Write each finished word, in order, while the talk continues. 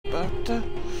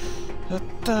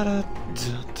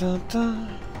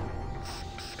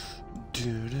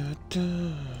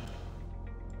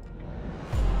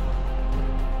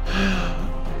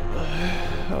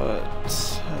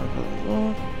Let's have a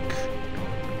look.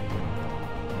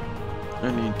 I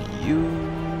need you.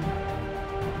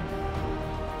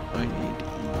 I need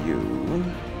you.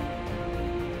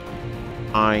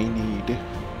 I need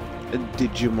a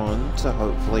Digimon to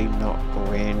hopefully not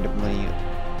randomly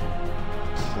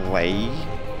play.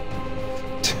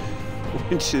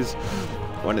 Which is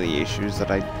one of the issues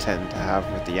that I tend to have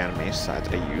with the anime side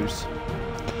that I use.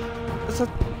 Is that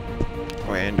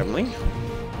randomly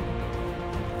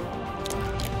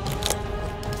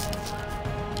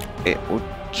it will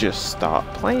just start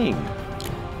playing.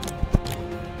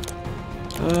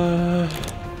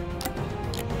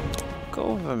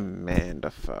 Go with Amanda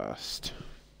first.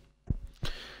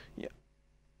 Yeah.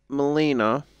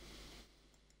 Melina.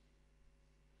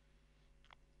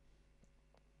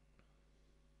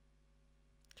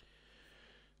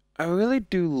 I really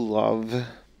do love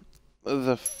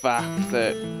the fact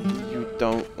that you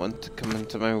don't want to come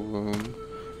into my room,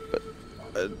 but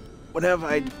whenever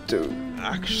I do,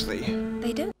 actually,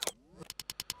 they do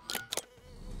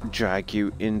drag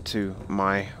you into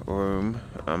my room.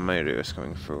 My audio is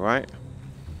coming through, right?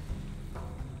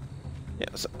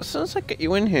 Yeah, so as soon as I get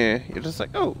you in here, you're just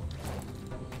like, oh,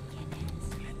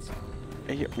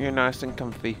 you're nice and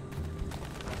comfy.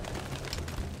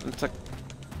 It's like,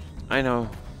 I know.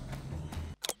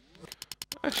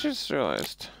 I just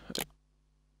realized.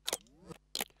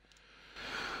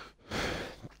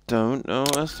 Don't know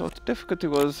as to what the difficulty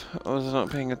was. I was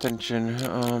not paying attention.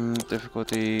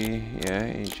 Difficulty,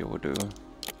 yeah, easier will do.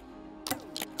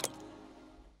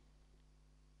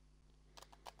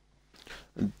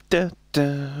 Da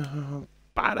da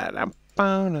ba da da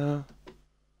ba da.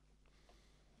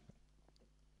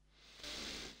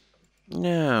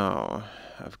 Now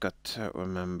I've got to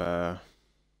remember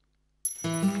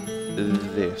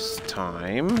this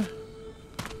time.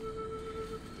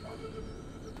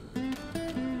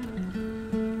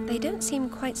 They don't seem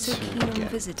quite so keen on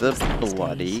visitors. The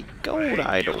bloody gold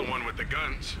idol. You're the one with the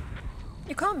guns.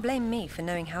 You can't blame me for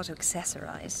knowing how to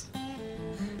accessorize.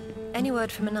 Any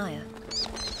word from Anaya?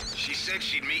 She said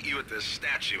she'd meet you at the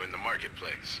statue in the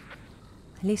marketplace.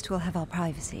 At least we'll have our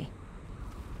privacy.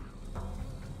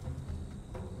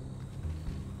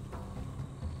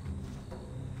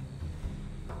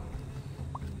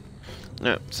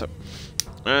 Yeah, so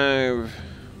I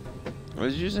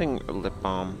was using a lip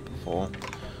balm before.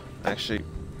 Actually,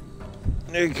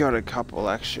 I got a couple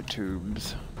extra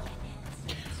tubes,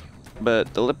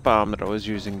 but the lip balm that I was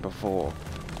using before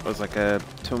was like a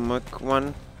turmeric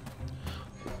one.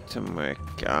 Turmeric,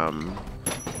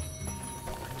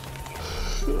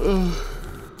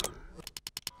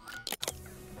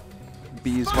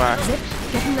 beeswax. Zip,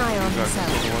 get an eye on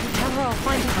herself. Tell her I'll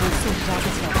find her and sort it out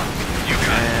as well.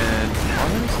 And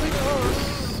honestly, it was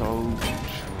so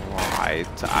dry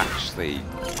to actually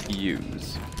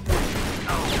use.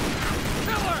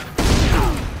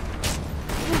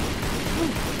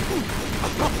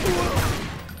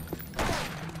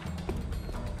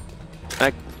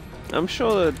 I'm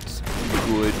sure that's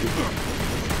good.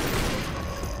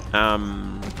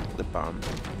 The bomb.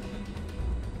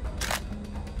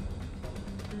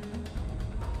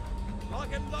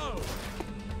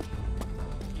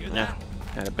 Yeah,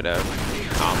 had a bit of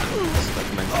almond stuck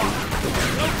in my teeth.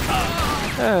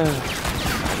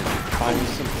 Find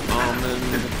some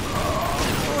almond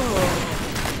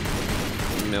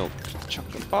milk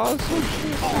chocolate bars.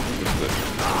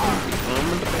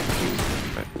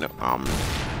 No almond.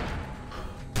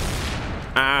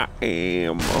 I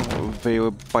am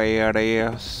very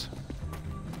badass.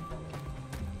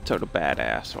 Total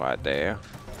badass right there.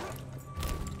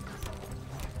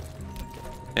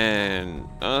 And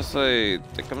honestly, I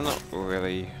think I'm not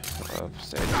really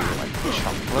upset with like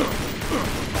chocolate.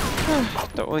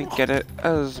 Don't really get it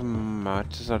as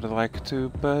much as I'd like to,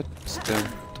 but still,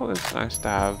 it's always nice to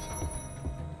have.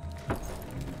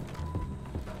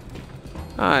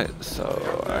 Alright, so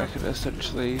I could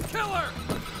essentially Killer!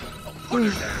 Under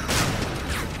there!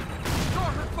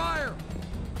 Stalker fire!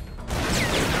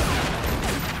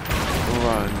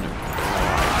 run.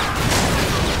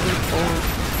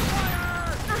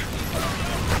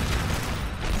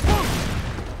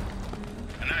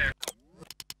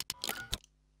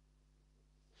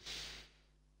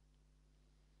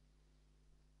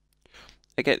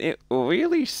 Again, it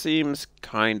really seems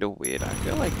kind of weird. I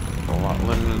feel like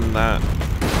Portland and that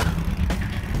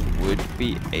would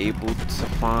be able to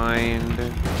find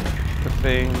the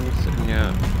things, and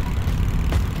yeah,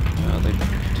 they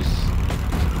just,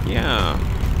 yeah,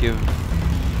 give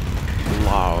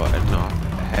lava enough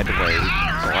headway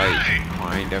to like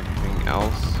find everything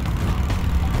else.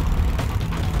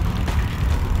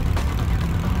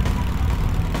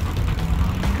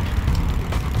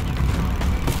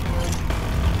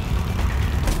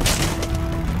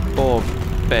 Or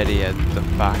better yet, the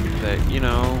fact that, you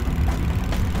know,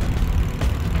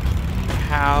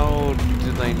 how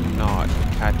do they not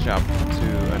catch up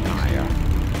to Anaya?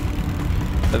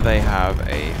 They have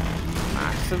a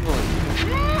massive lead.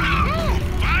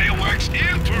 Fireworks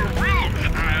in Peru!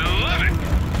 I love it!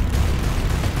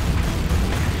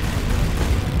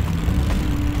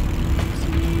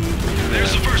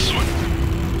 There's the first one.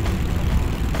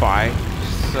 By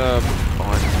sub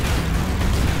on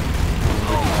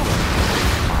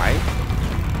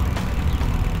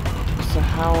so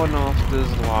how on earth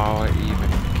does lava even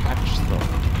catch them?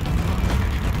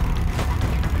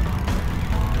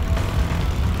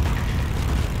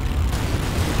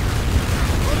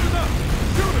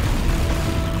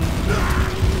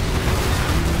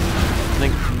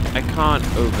 Like, I can't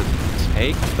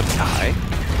overtake the pie,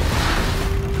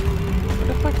 but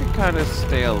if I could kind of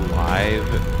stay alive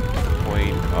to the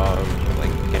point of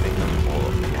like getting them all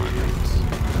at once.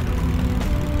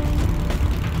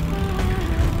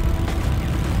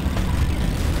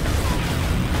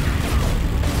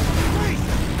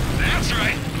 That's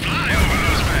right. Fly over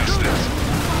those bastards.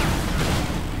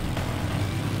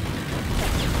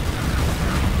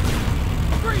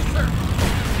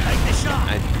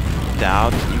 I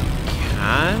doubt you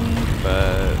can,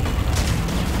 but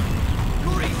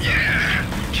Yeah,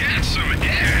 catch some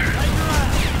air.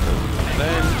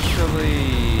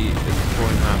 eventually it's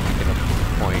going to have to get a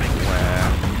point where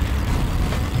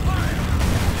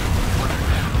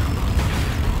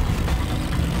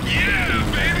Yeah,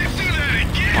 baby, do that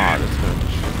again. it's going to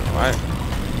shoot, right?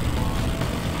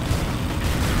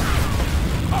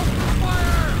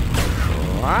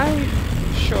 Right?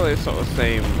 Surely it's not the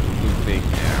same looping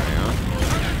area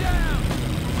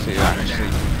to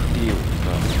actually deal with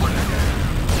them.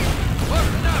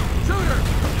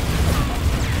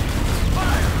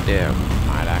 Yeah,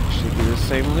 might actually be the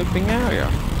same looping area.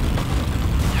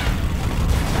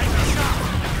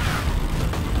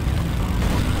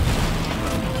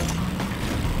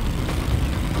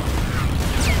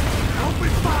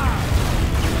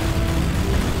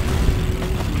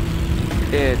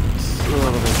 It's a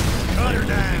little bit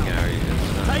looping area, isn't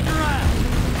it? Take her out!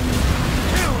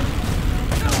 Kill her!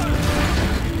 Kill her!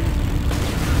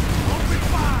 Open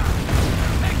fire!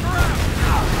 Take her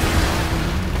out!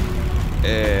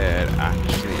 It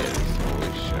actually is.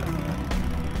 Holy shit.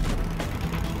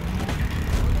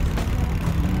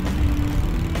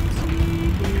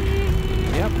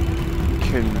 Yep.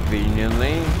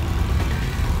 Conveniently.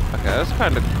 Okay, that's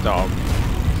kind of dumb.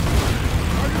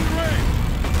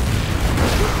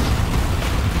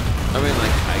 I mean,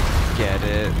 like, I get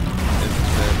it in the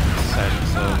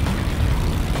sense of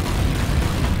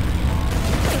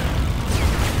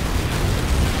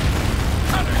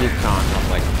you can't have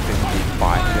like 50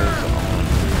 fighters on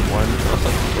one. Also,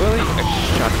 really, a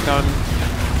shotgun?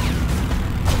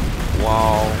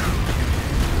 Wow.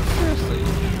 Seriously,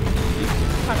 you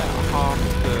kind of have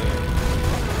to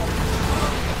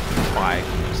fight,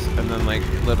 and then like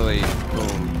literally,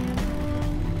 boom.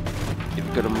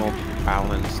 You've got a more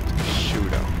balanced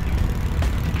shooter.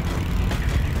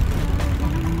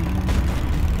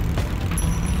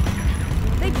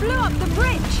 They blew up the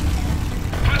bridge!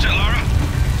 Punch it, Laura.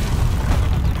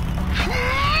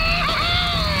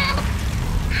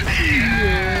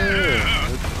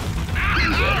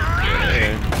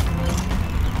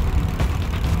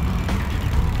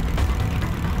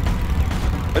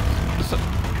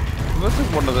 This is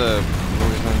one of the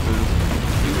reasons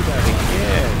do that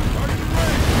again.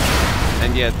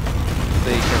 And yet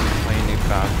they complain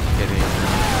about getting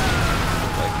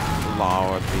like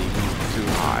lava being too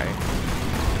high.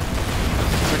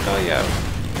 It's like, oh yeah,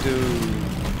 do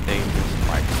dangerous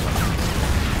bike stunts.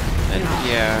 And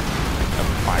yeah, a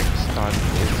bike stunt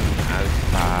isn't as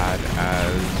bad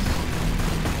as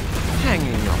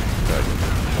hanging off the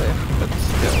cliff, but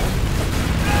still.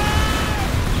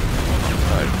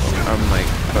 But I'm like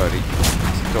 30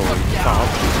 stories top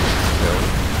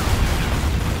still.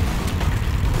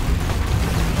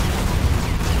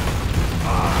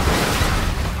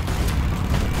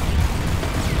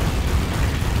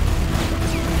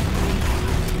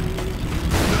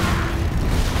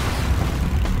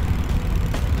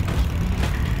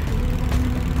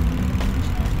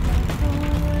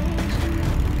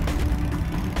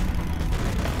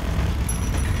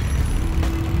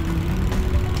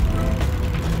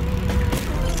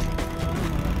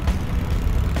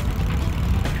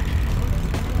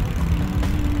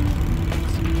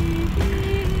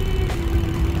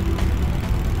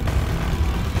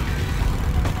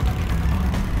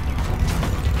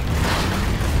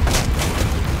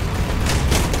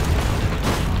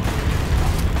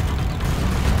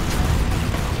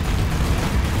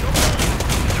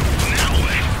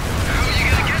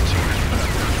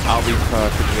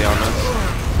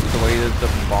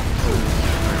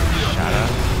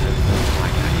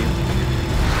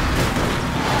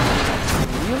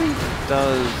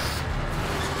 does.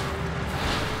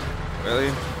 Really?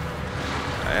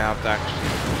 I have to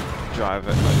actually drive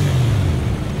it. Okay.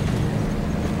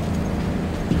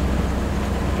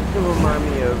 It remind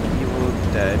me of Evil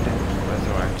Dead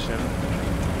Resurrection.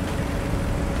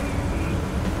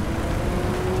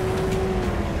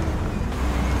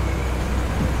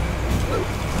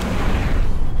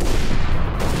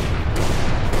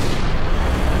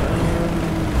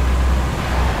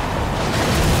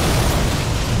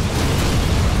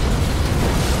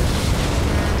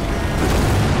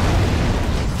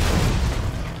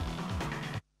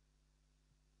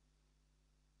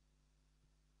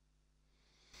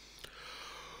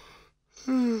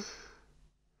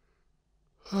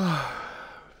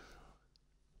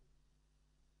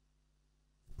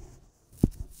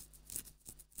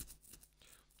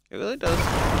 It really does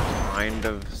kind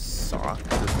of suck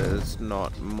that there's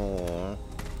not more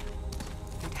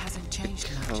It hasn't changed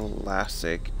much.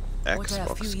 classic What are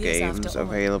a few Xbox years games after all,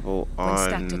 available when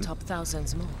stacked on atop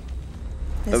thousands more.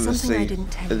 There's something I obviously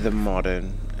didn't tell the you.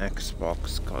 modern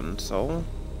Xbox console.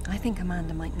 I think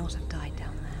Amanda might not have died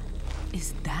down there.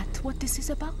 Is that what this is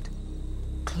about?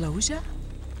 Closure?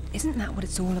 Isn't that what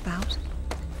it's all about?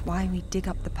 Why we dig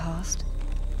up the past?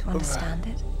 To understand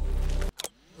it?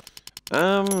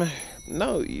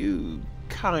 No, you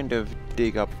kind of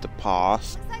dig up the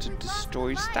past to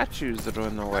destroy statues that are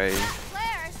in the way.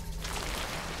 Flares.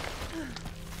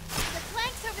 The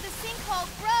planks over the sinkhole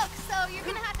broke, so you're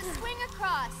gonna have to swing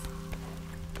across.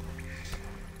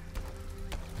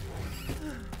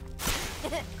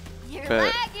 You're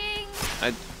But lagging.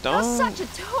 I don't You're such a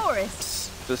tourist.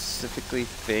 specifically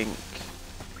think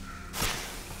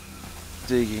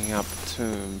digging up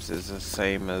tombs is the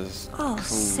same as Oh,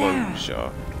 Sarah.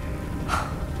 closure.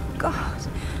 God.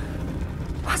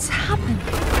 What's happened?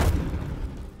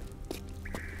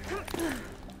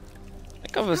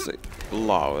 Like obviously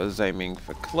Law is aiming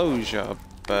for closure,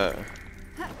 but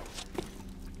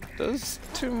does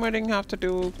tomb raiding have to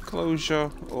do with closure,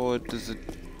 or does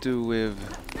it do with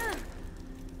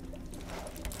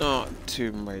not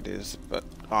tomb raiders but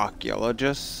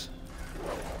archaeologists?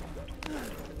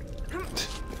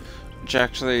 Which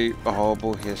actually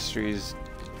Horrible Histories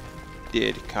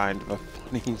did kind of a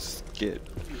funny skit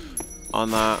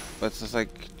on that, but it's just like,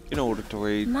 in order to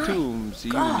raid My tombs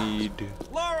you God. need,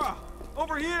 Laura!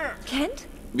 Over here! Kent?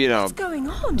 you know, What's going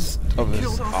on? of this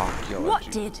Killed off. archaeology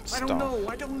What did? I stuff.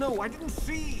 don't know. I didn't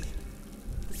see.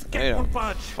 Hey, Get one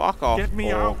budge. fuck off, Get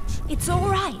me or- out. It's all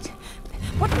right.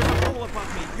 What? There's a hole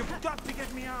above me. You've got to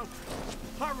get me out.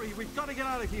 Hurry, we've got to get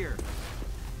out of here.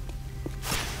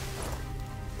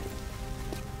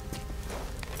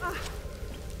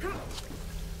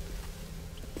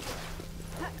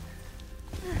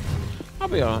 I'll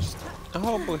be honest,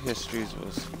 Horrible Histories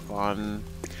was fun.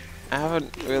 I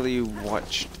haven't really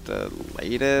watched the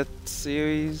later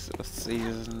series or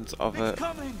seasons of It's it.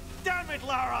 coming. Damn it,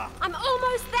 Lara. I'm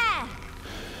almost there.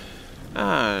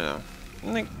 I don't know.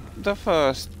 I think the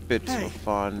first bits Hey. were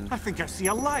fun. I think I see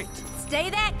a light. Stay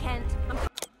there, Kent.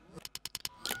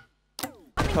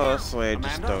 Personally, I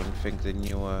just Amanda? don't think the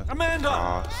newer Amanda!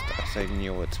 cast, I say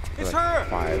new, it's It's like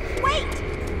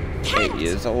her! 8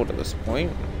 years old at this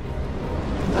point.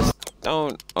 I just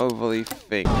don't overly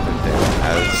think that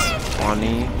they're as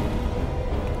funny,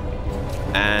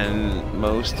 and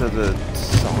most of the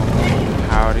song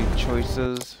parody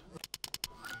choices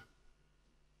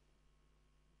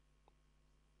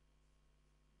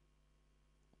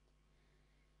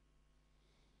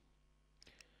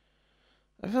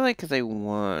I feel like they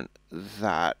weren't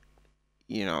that,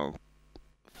 you know,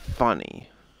 funny.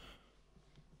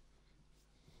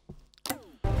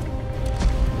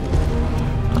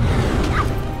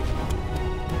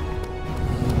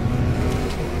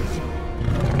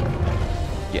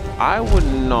 Yeah, I would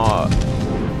not,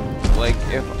 like,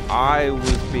 if I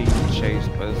was being chased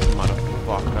by this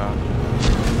motherfucker,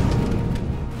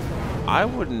 I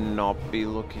would not be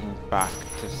looking back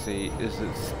to see, is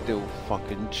it still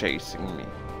fucking chasing me?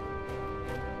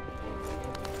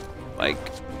 Like,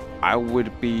 I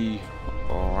would be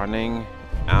running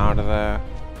out of there.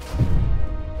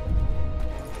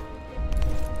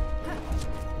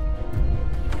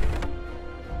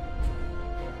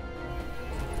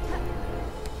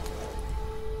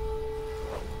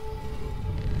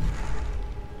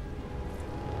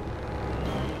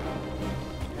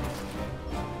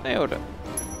 Nailed it.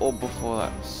 Or before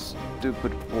that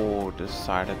stupid board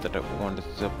decided that it wanted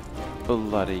to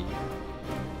bloody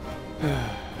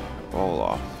roll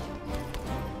off.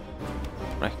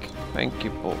 Like, thank you,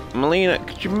 Paul. Melina,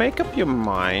 could you make up your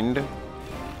mind?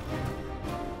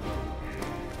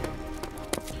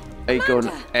 Are you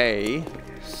going A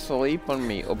sleep on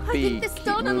me, or I B, think the keep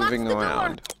stone unlocks moving the door.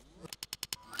 around.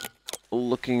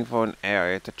 Looking for an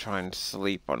area to try and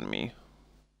sleep on me.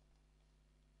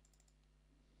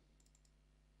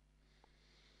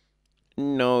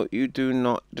 No, you do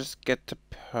not just get to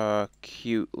purr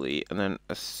cutely and then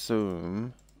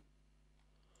assume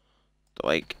that,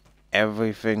 like,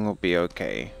 everything will be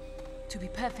okay. To be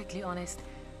perfectly honest,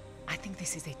 I think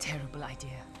this is a terrible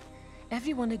idea.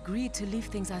 Everyone agreed to leave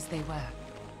things as they were.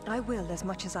 I will as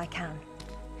much as I can.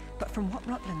 But from what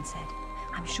Rutland said,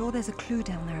 I'm sure there's a clue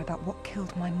down there about what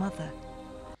killed my mother.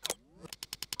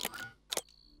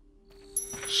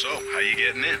 So, how you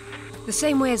getting in? The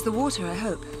same way as the water, I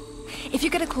hope. If you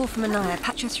get a call from Anaya,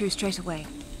 patch her through straight away.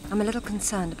 I'm a little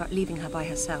concerned about leaving her by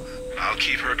herself. I'll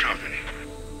keep her company.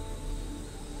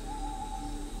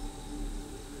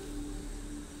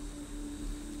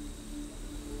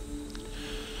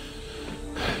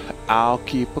 I'll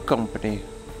keep her company.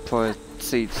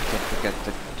 Proceeds to forget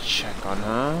to check on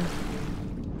her.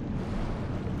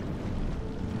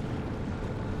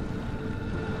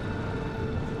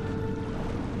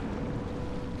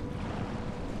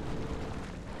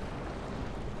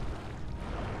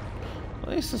 At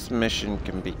least this mission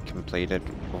can be completed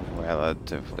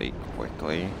relatively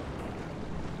quickly.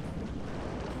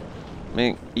 I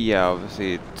mean, yeah,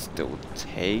 obviously it still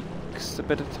takes a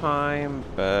bit of time,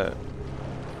 but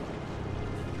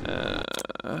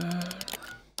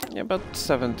yeah, about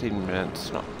 17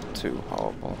 minutes, not too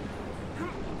horrible.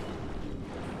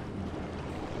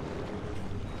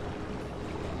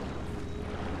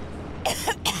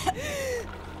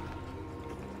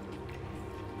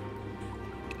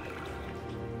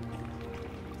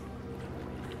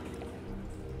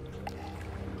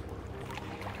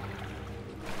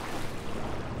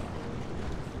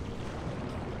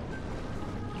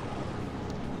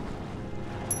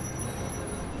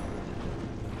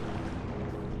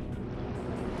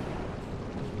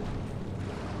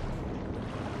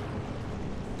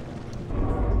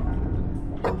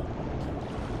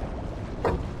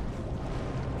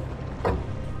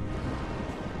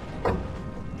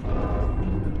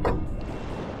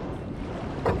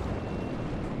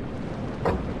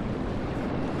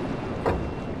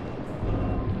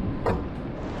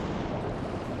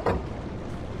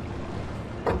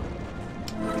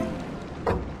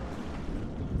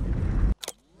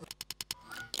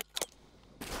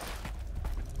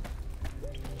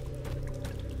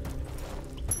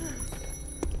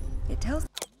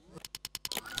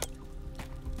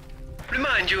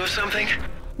 Remind you of something?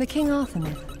 The King Arthur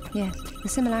myth. Yes, the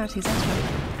similarities are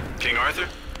strong. King Arthur?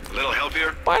 A little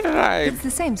helpier? Why did I? It's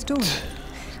the same story.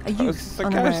 A youth, the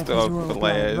unaware of his ghost of royal the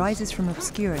blood, layers. rises from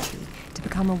obscurity to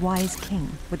become a wise king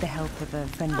with the help of a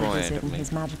friendly wizard and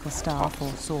his magical staff or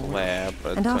sword. Flare,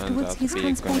 but it And turns afterwards out to he's be a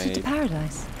transported to grenade.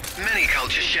 paradise. Many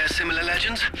cultures share similar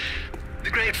legends. The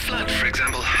Great Flood, for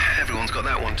example. Everyone's got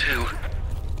that one too.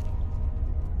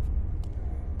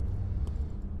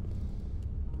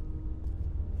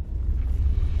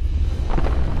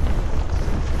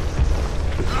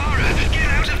 Laura, get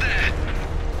out of there!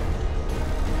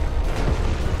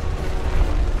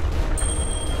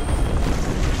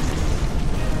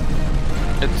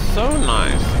 It's so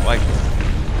nice, like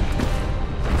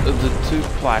the two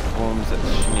platforms that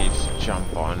she needs to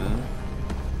jump on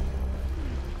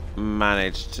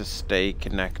managed to stay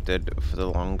connected for the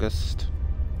longest.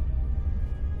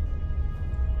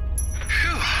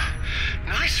 Phew.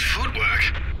 Nice footwork.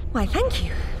 Why, thank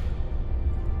you.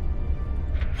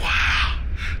 Wow,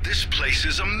 this place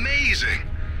is amazing.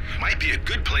 Might be a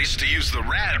good place to use the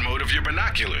rad mode of your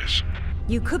binoculars.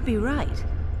 You could be right.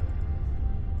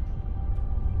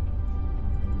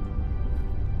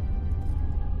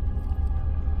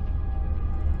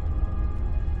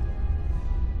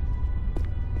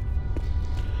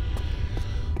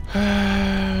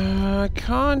 I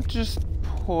can't just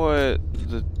put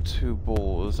the two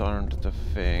balls onto the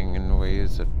thing and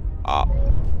raise it up,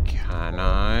 can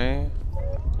I?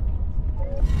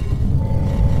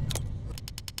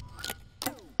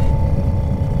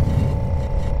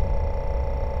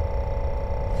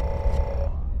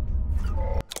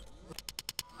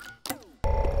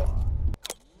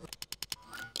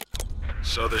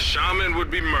 So the shaman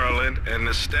would be Merlin, and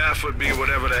the staff would be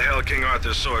whatever the hell King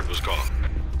Arthur's sword was called.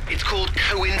 It's called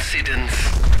coincidence.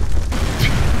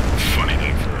 Funny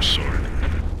name for a sword.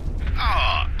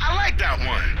 Oh, I like that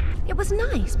one. It was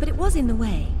nice, but it was in the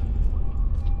way.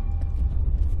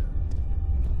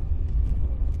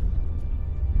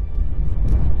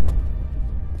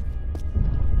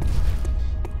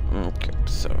 Okay,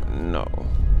 so no.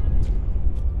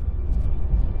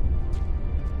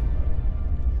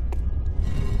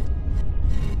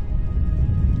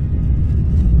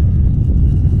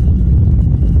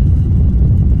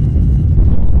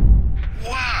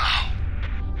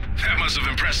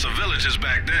 as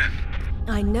back then.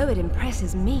 I know it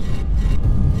impresses me.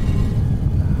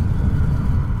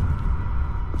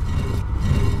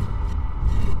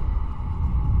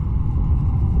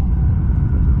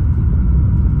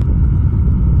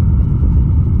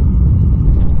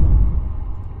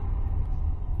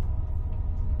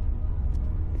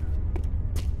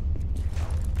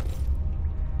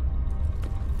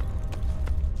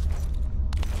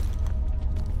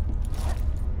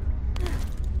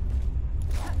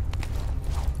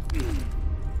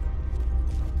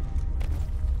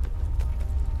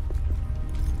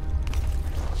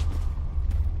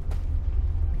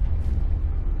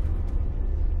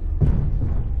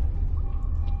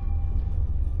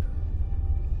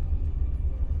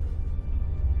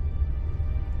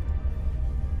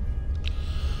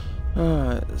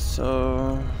 Alright,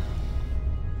 so...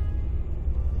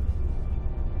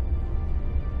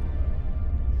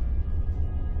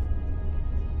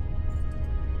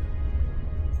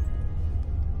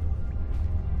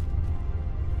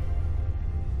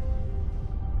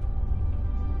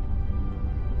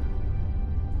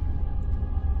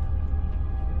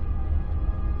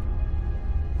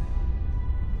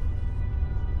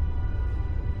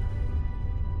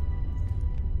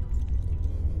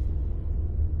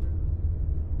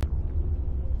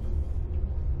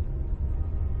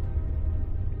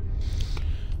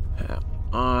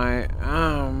 I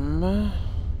am...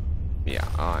 Yeah,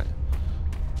 alright.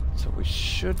 So we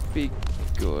should be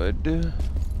good.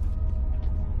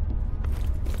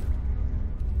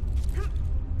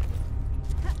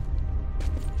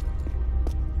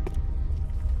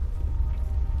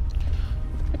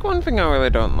 Like, one thing I really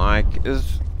don't like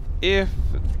is if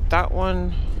that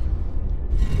one...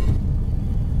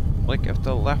 Like, if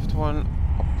the left one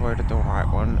operated the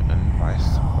right one and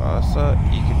vice versa,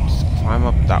 you can just climb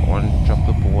up that one, drop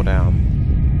the ball down.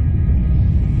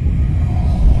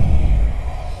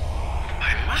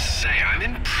 I must say, I'm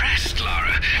impressed,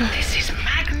 Lara. This is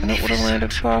magnificent. And it would have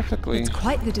landed perfectly. It's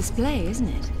quite the display, isn't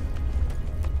it?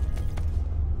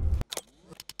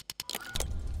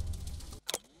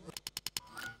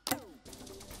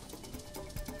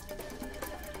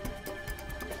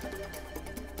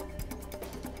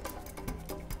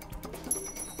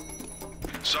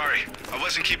 Sorry, I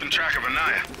wasn't keeping track of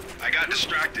Anaya. I got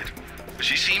distracted, but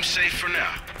she seems safe for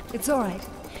now. It's all right.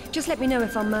 Just let me know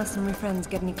if our mercenary friends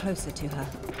get any closer to her.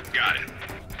 Got it.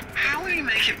 How will you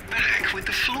make it back with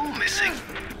the floor missing?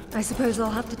 I suppose I'll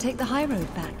have to take the high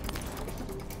road back.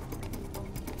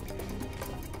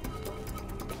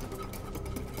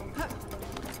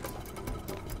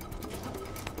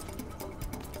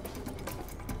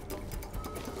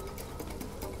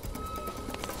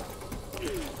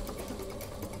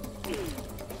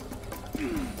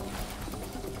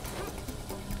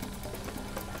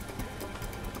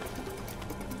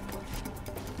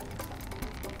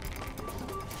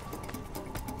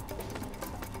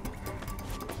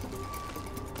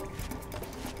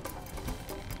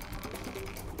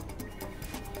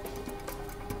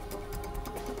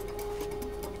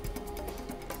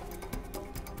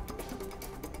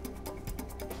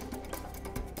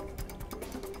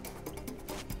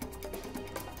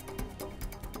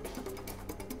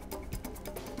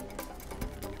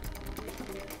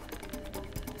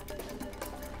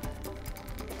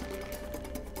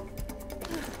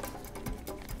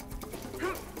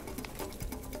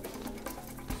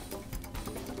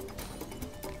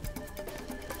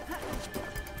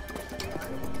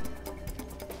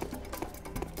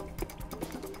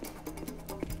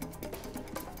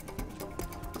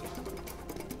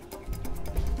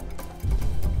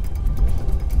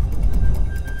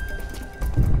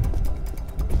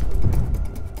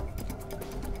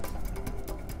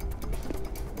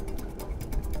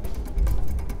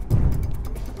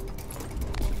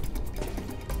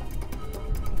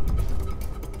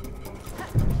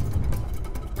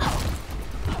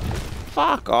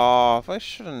 Fuck off, I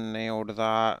should have nailed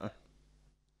that.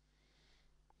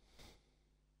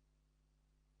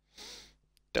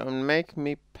 Don't make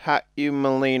me pat you,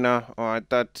 Melina. Alright,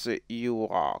 that's it. You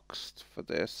asked for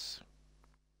this.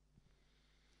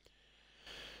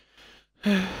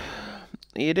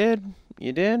 You did.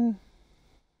 You did.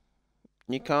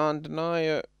 You can't deny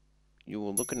it. You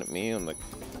were looking at me and like,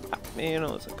 pat me, and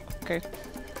I was like, okay.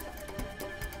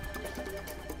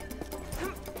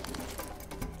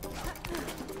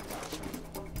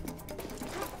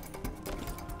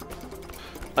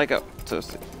 Like, so,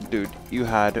 dude, you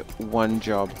had one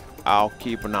job. I'll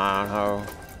keep an eye on her.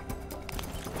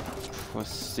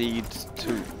 Proceeds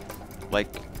to,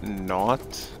 like,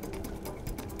 not.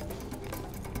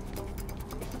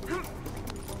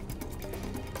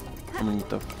 I mean,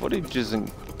 the footage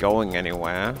isn't going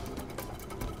anywhere.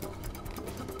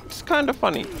 It's kind of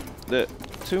funny that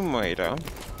Tomb Raider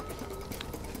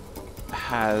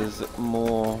has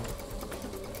more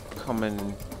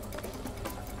common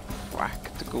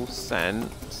practical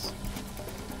sense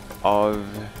of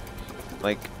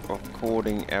like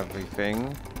recording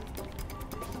everything,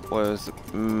 whereas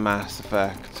Mass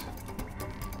Effect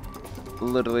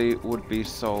literally would be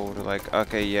sold like,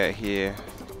 okay, yeah, here,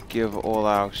 give all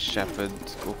our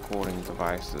shepherds recording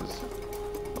devices.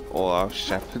 All our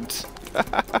shepherds.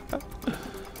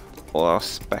 All our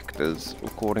specters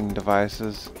recording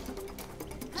devices.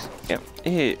 Yeah,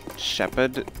 here,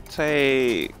 shepherd,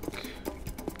 take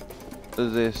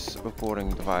this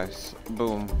recording device.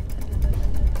 Boom.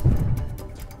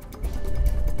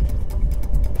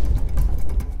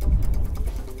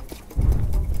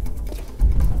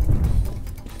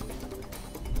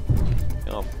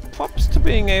 Props to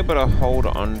being able to hold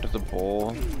onto the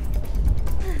ball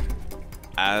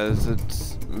as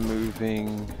it's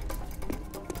moving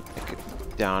like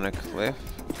down a cliff.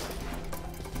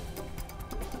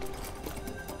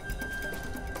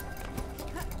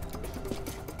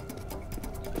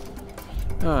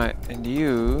 Alright, and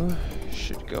you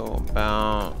should go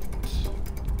about...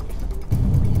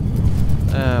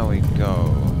 There we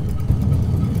go.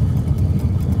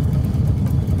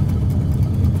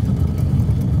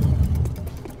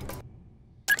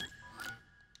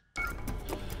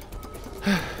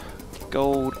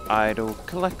 Gold idol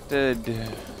collected.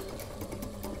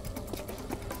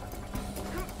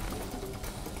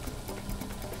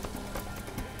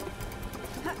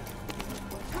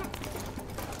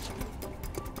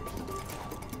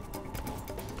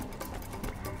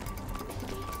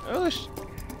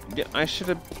 I should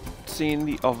have seen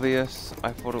the obvious.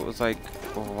 I thought it was like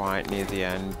right near the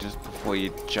end, just before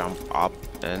you jump up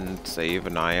and save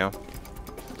Anaya.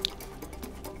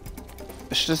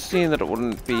 I should have seen that it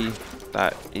wouldn't be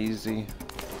that easy.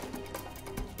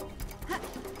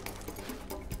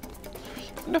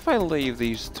 And if I leave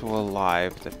these two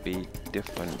alive, there'd be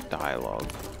different dialogue.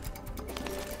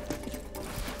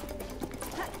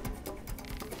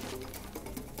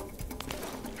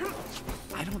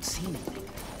 I don't see anything.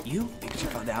 You? Because you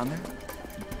fell down there?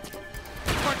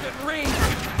 Parked at range!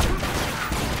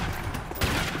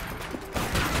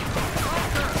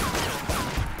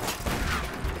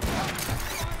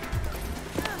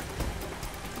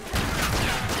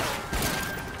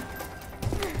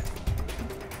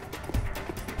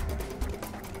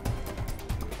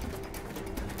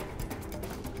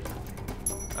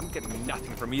 I'm getting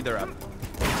nothing from either of them.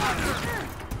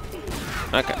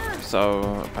 Okay, so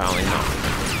apparently not.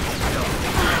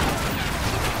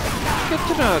 Good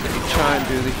to know that you try and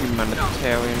do the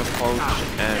humanitarian approach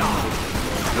and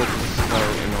with slow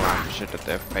interaction at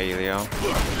their failure.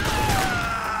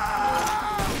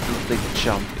 They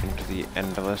jump into the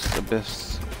endless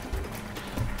abyss.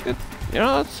 Good. You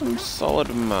know, that's some solid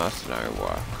mercenary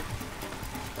work.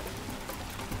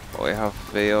 But we have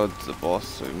failed the boss,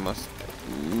 so we must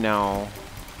now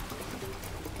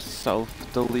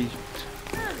self-delete.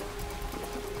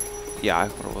 Yeah, I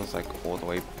thought it was like all the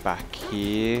way back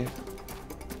here.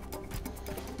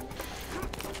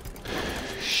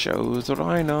 Shows what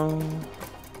I know.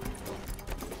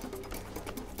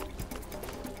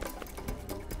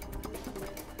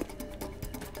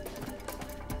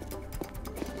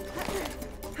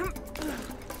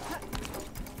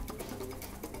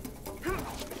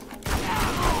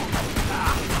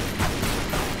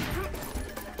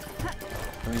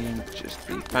 I mean, just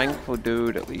be thankful,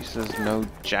 dude. At least there's no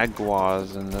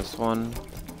jaguars in this one.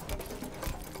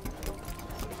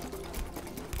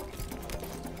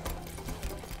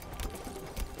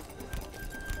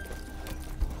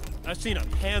 I've seen a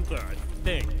panther, I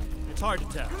think. It's hard to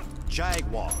tell.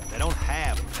 Jaguar. They don't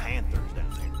have panthers down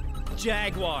there.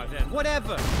 Jaguar, then.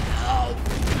 Whatever.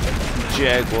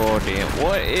 Jaguar, damn.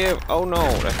 What if... Oh no,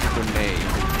 that's a grenade.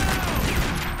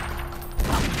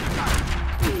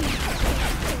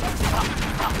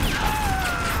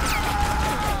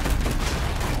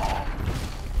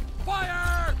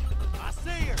 Fire! I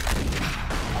see her.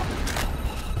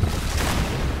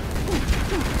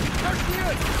 There she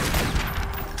is!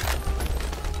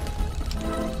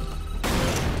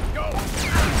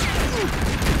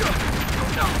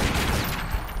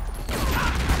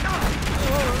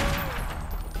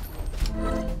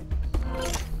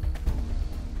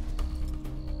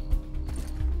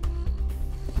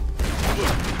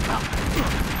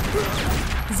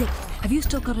 Zick, have you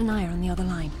still got an eye on the other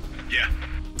line? Yeah.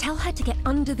 Tell her to get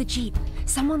under the jeep.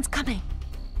 Someone's coming.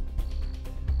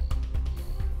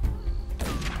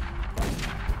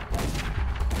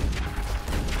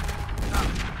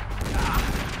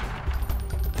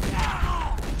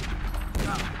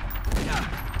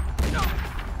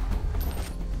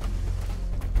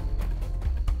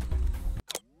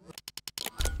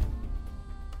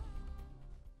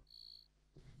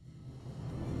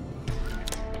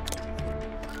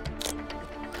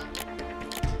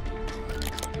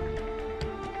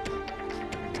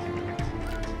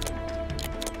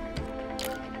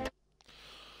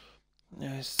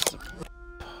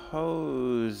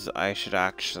 suppose I should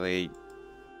actually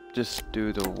just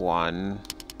do the one.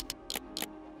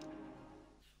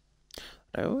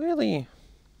 I really...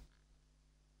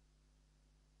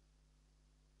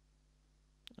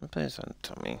 Please don't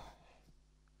tell me.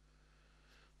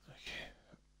 Okay.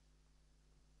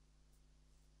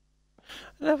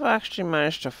 I never actually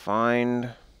managed to find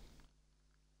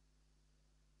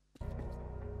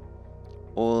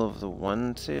all of the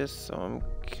ones here, so I'm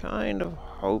kind of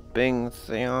hoping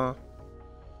they are.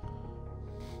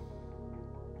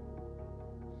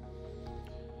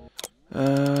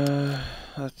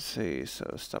 Let's see,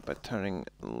 so stop by turning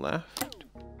left.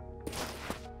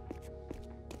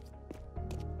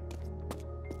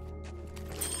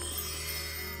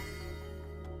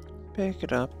 Pick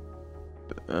it up,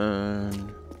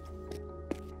 and...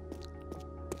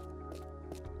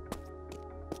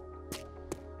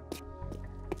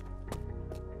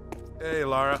 Hey,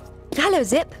 Lara. Hello,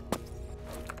 Zip.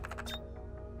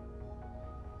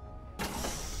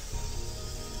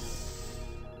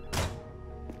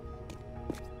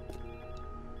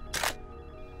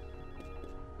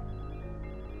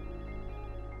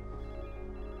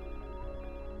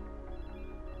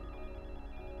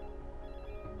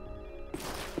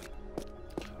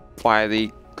 Why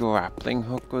the grappling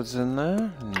hook was in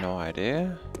there? No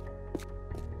idea.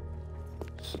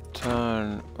 So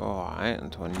turn right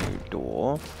into a new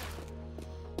door.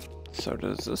 So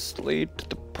does this lead to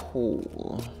the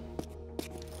pool?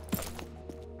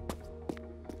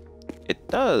 It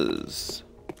does.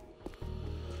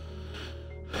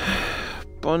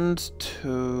 Bond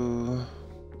 2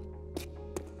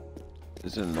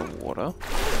 is in the water.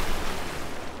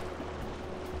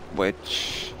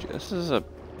 Which, this is a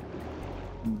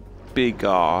big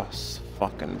ass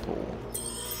fucking pool.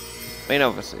 I mean,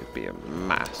 obviously it'd be a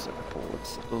massive pool.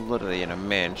 It's literally in a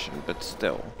mansion, but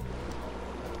still.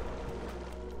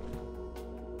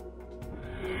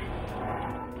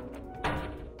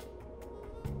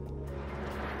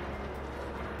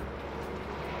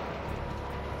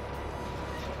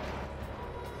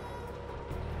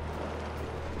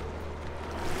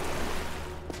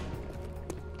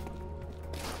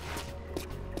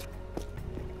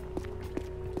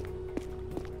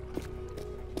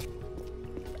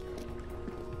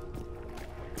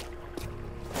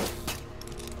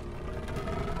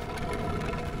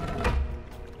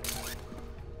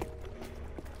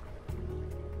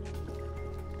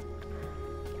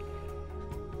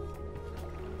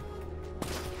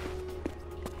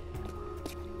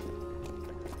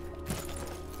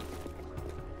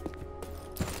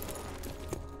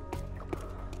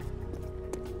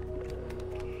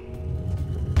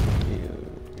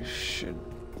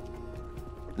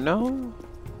 No?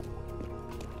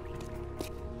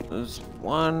 There's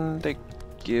one that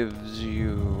gives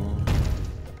you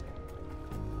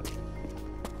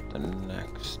the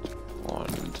next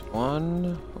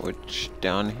one, which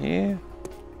down here.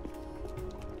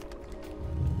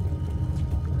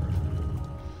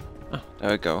 Ah,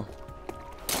 there we go.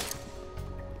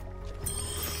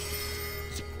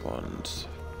 Bond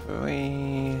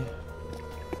 3.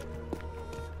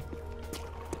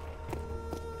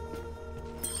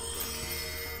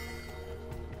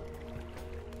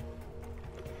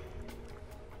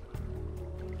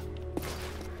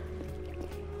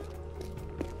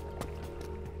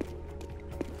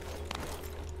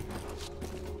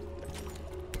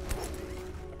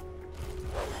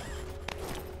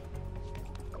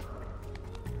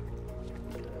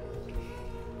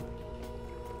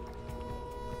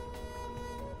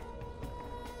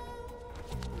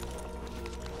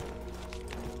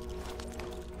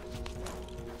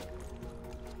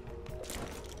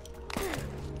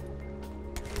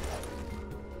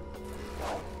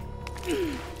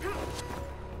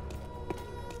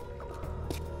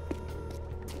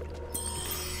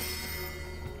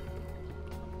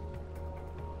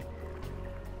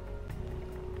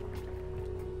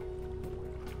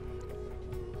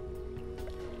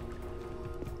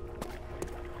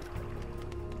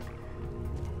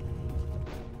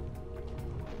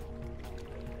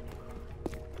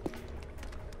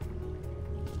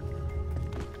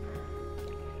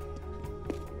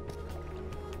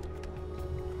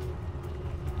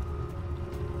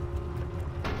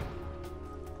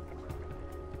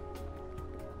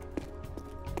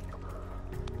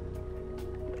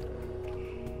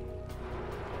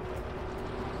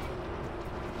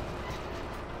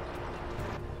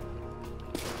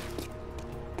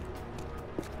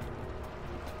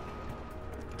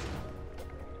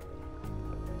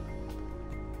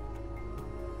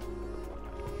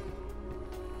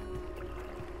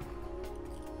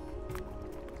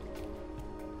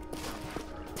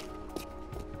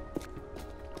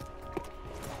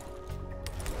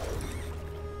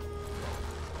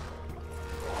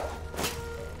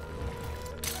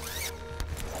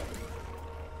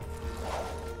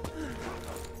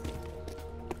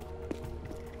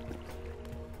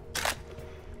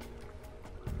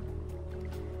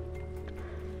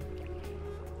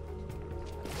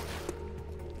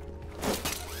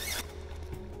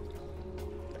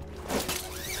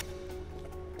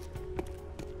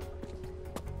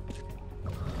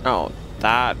 Oh,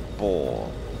 that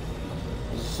ball.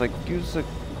 It's like use a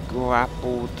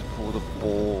grapple to pull the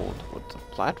ball towards the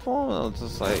platform. I was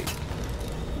just like,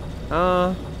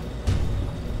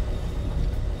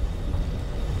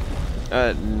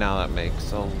 now that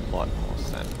makes a lot more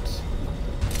sense.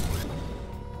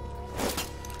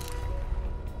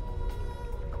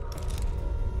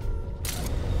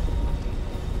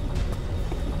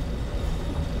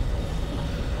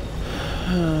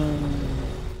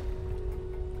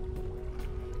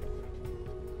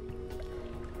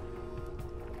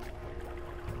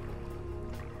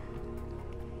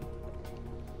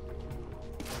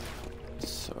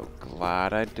 So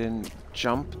glad I didn't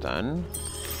jump then.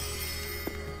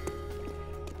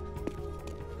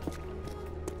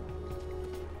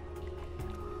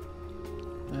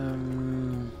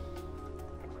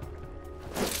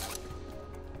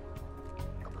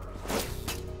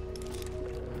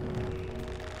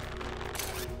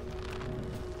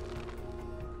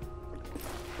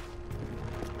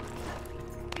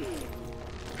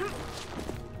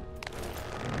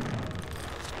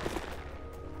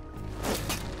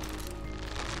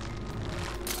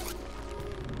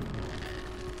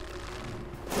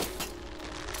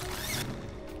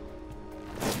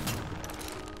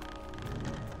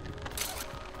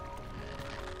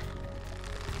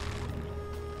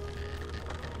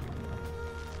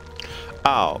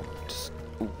 Oh, just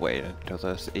wait until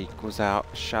this equals out,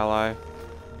 shall I?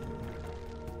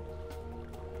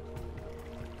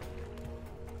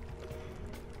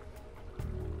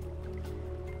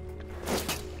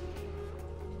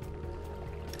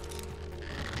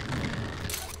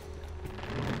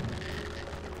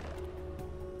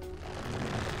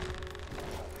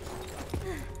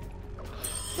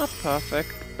 Not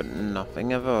perfect, but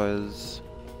nothing ever is.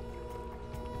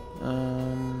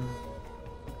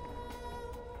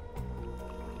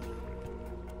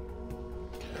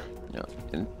 No,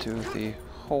 into the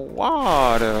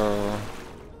water.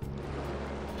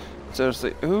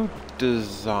 Seriously, who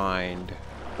designed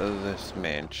this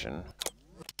mansion?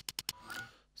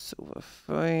 Silver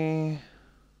free.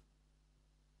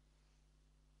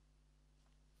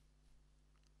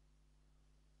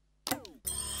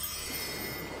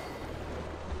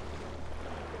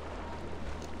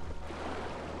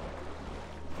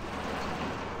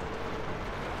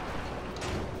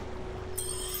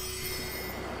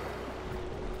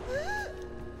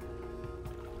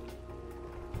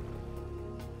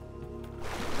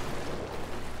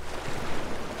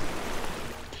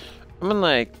 I mean,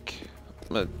 like,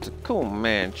 it's a cool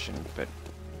mansion, but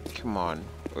come on,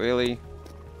 really?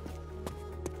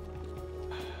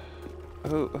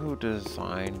 Who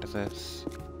designed this?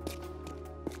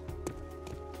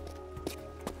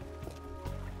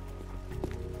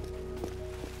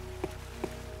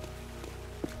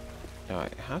 Now I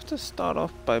have to start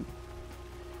off by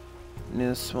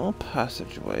near a small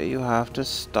passageway. You have to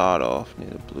start off near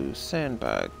the blue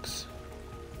sandbags.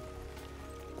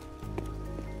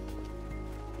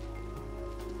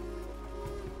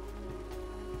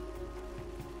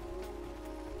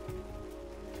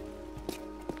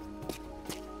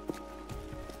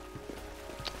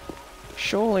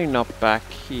 Surely not back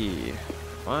here,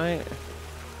 right?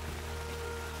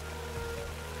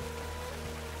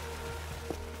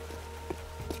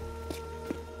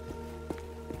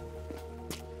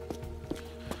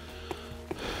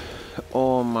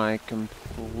 Or am I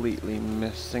completely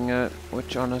missing it?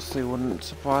 Which honestly wouldn't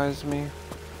surprise me.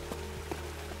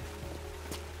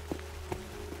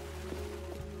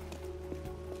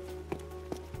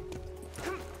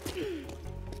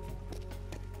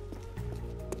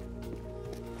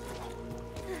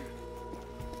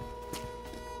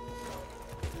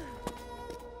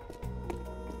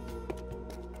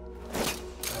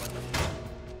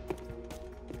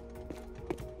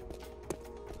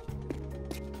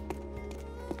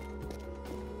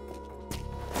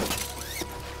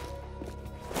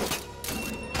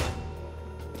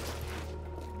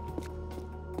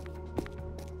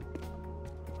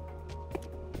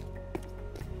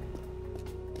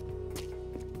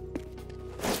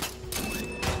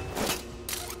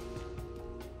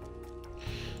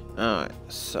 Alright,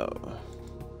 so...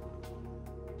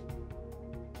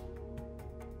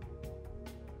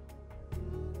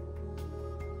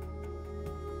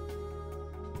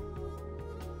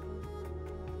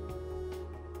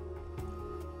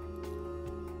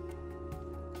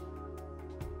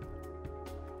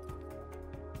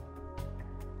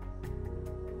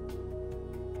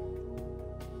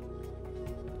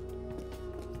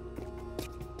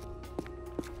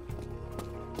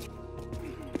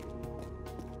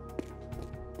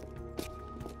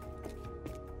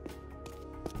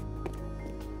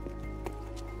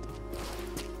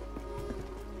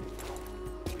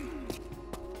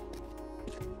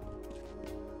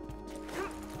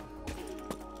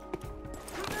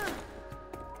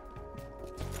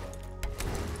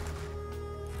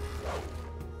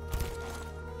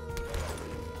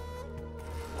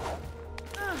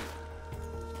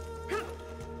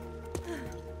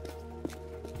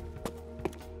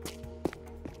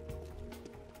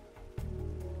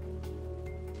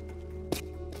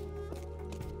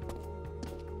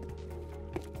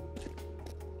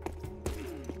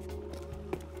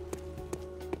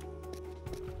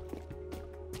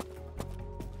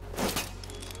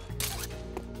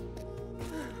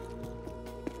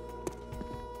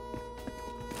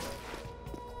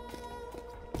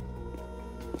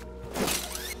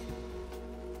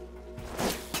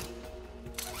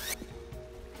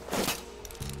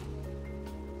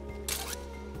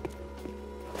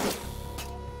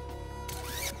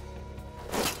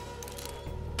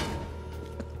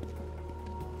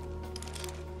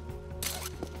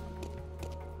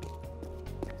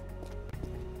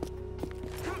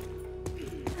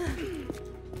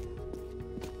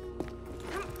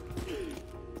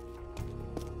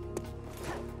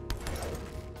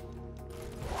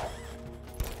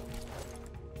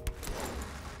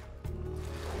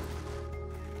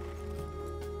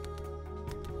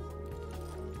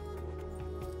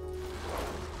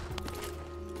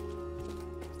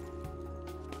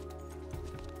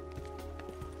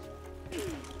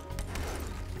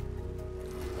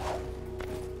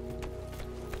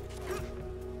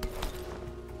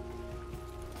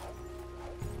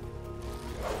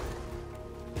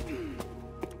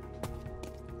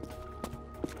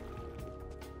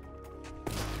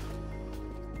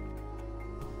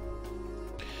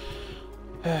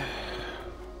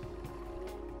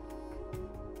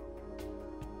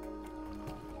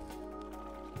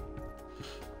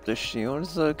 The shield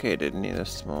is located near the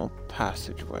small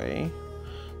passageway.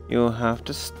 You'll have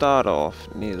to start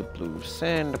off near the blue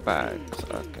sandbags.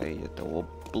 Okay, they're all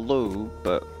blue,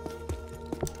 but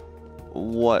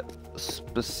what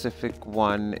specific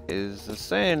one is a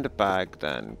sandbag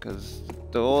then? Because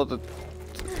they're all the...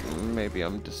 Maybe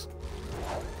I'm just...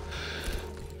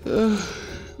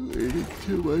 reading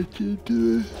too much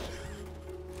into this.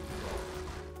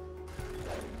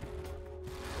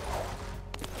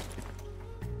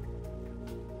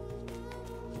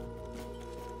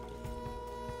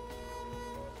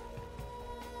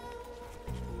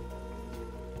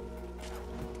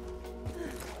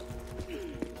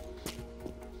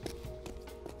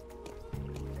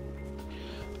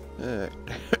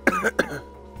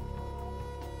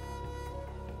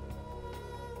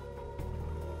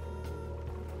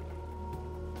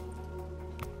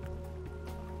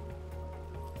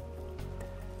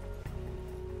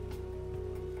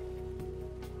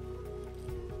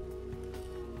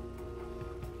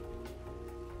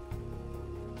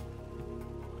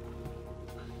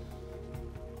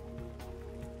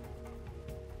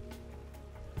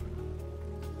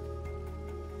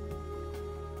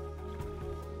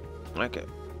 Okay,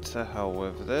 to hell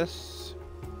with this.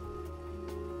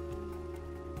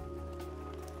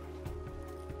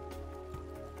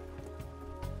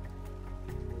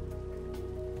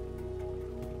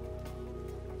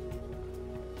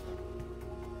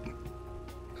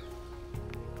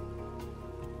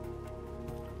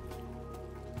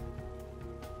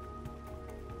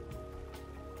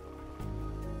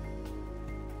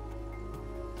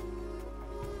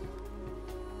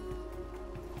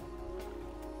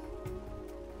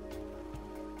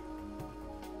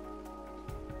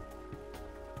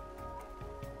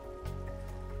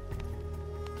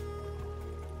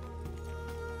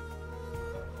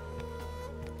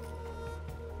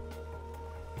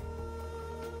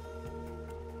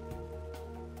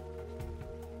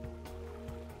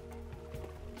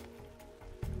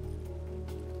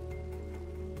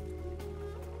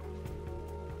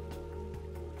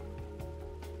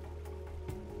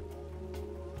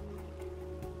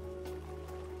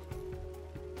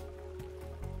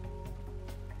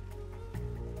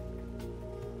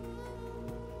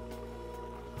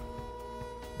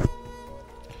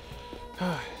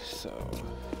 So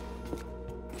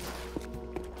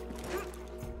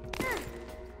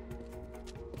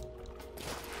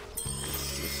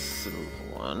this is silver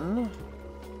one.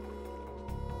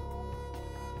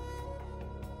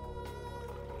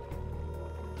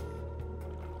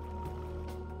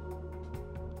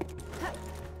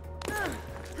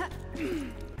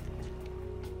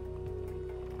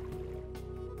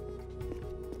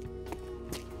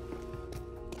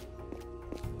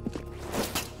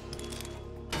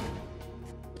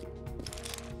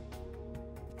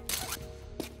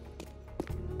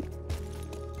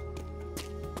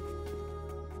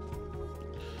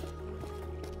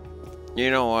 You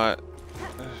know what?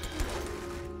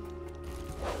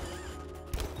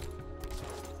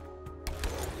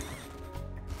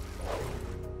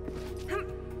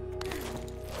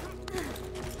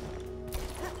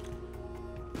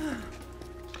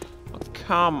 Oh,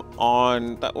 come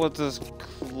on, that was as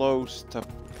close to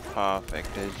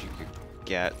perfect as you could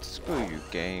get. Screw you,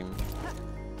 game.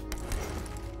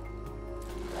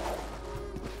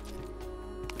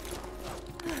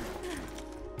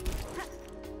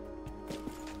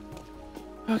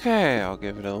 Okay, I'll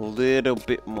give it a little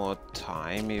bit more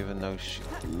time, even though she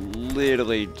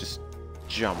literally just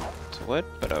jumped to it,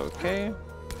 but okay.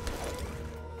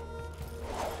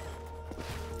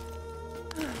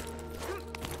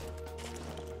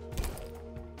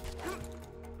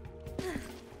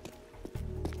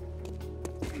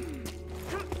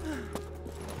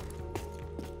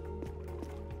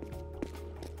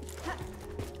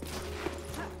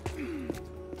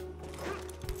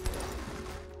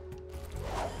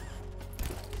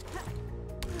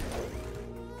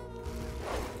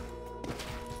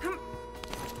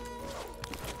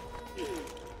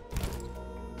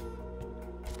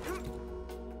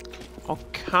 Oh,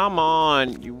 come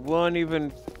on! You weren't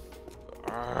even...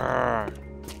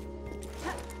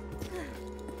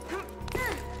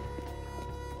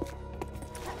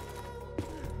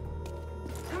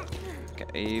 Okay,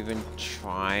 even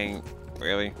trying...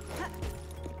 Really?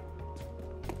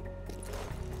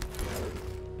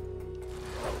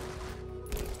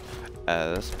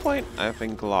 At this point, I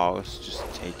think Law is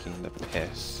just taking the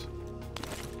piss.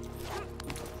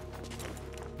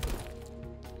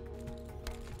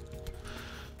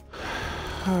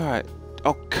 Alright.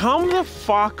 Oh, come the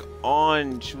fuck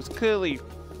on! She was clearly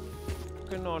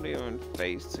not even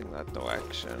facing that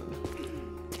direction.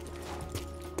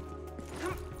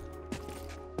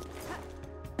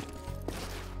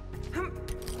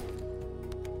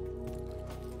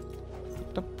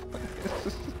 What the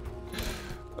fuck?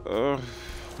 Ugh.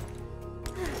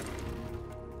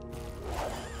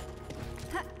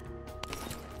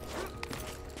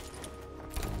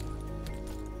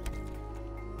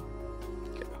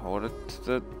 Hold it to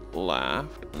the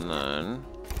left, and then...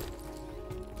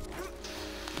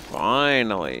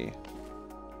 Finally!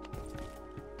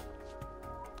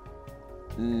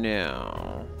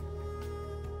 Now...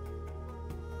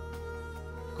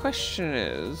 Question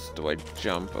is, do I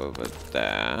jump over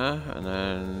there, and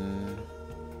then...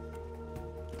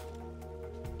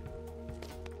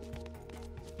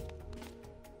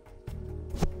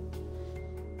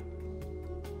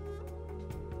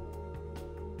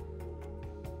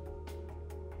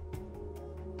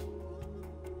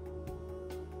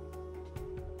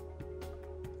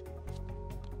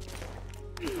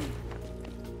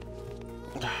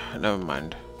 Never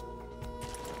mind.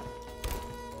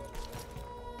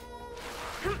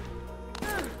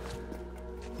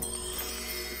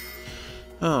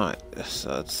 Alright,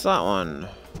 so it's that one.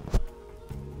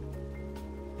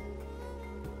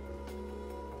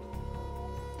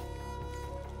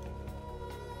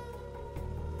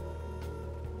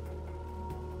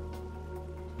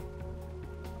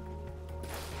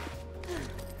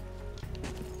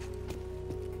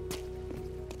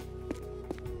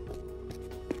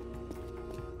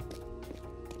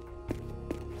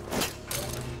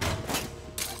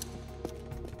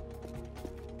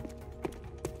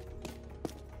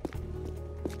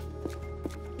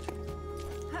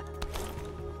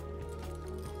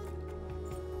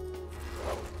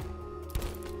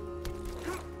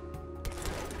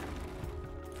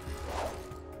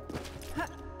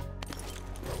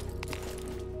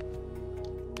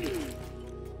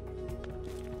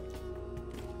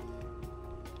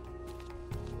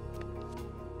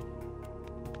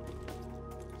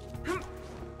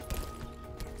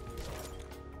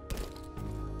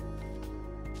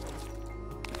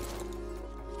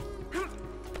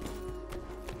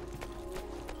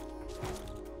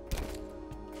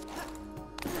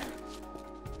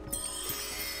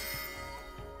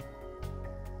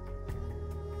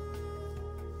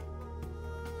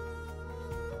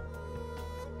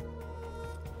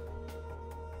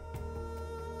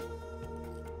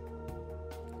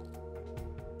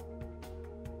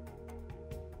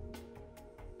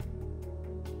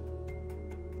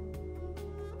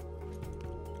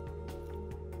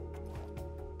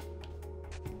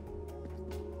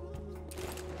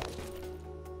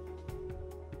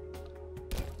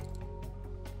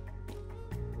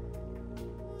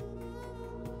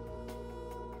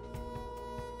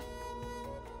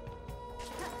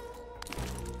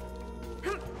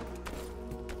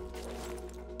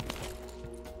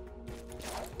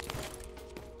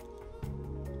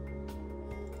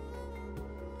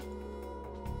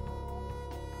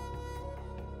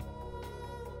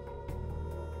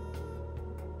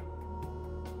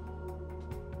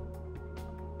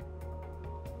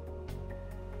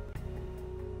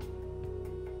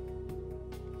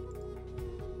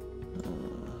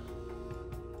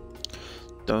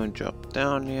 Don't drop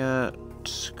down yet.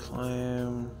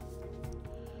 Climb.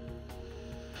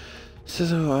 So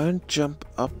I won't jump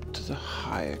up to the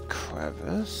higher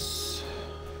crevice.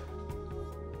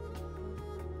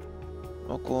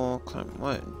 I'll go climb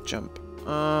right and jump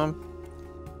up.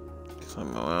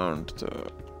 Climb around to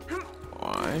the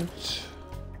right.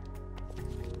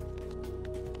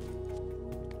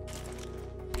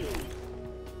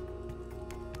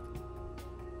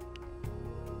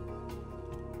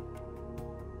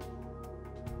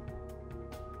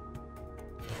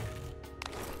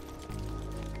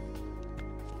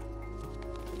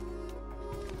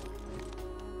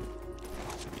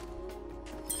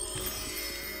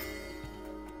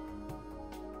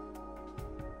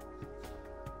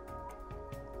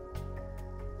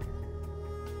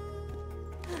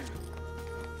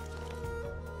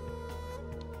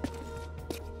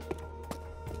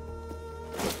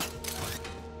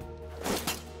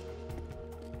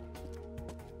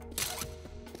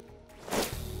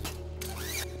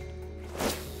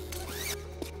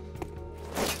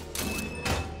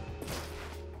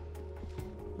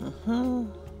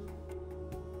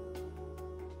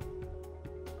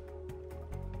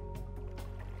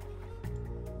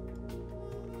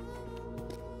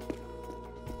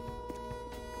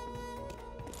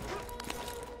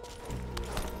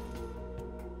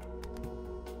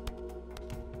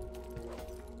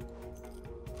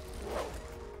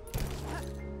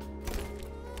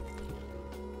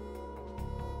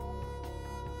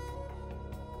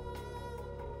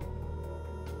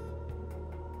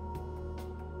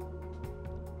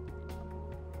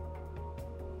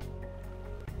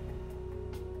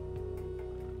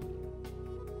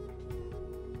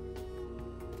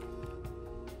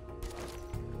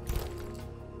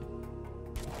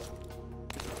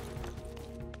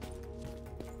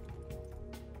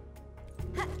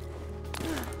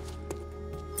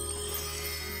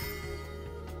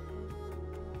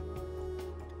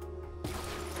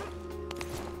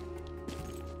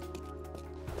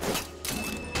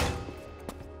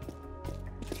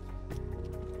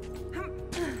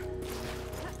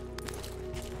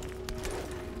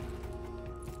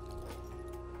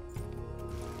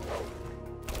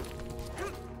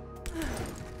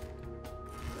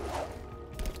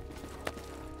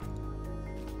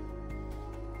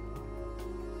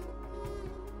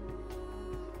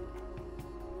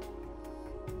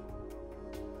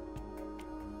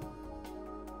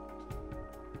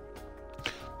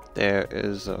 there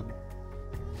is a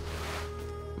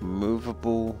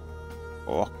movable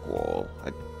rock wall.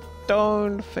 I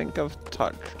don't think I've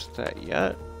touched that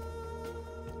yet.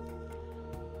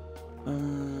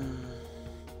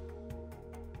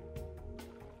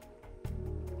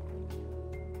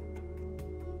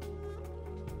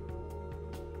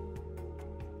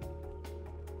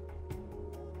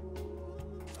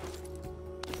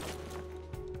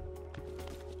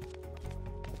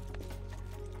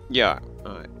 Yeah,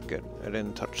 alright, good. I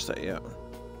didn't touch that yet.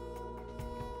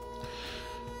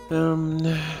 Come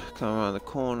around the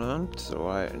corner to the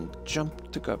right and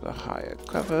jump to grab a higher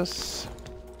crevice.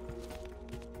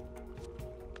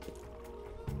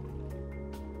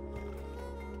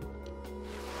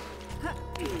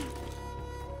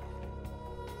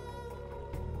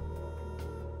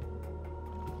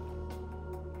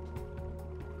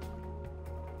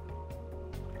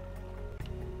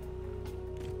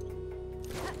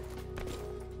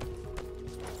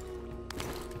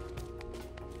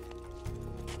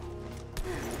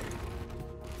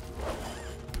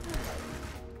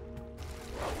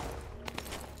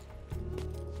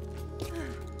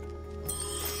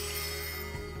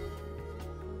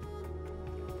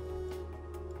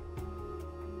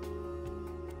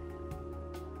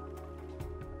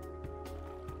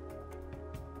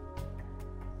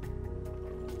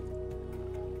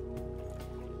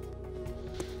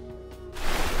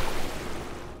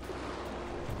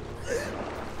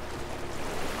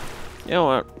 You know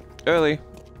what? Early,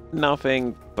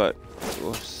 nothing but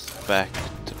respect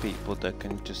to people that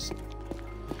can just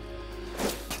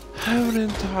have an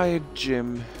entire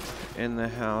gym in their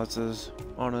houses,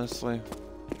 honestly.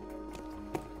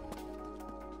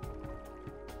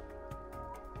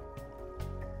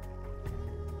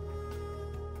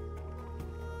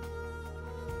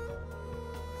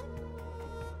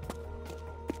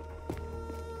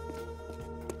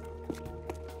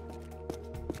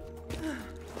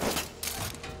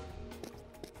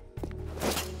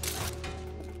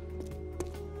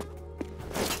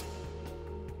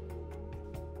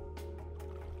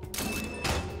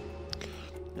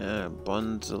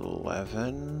 Bond's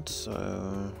 11,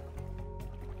 so...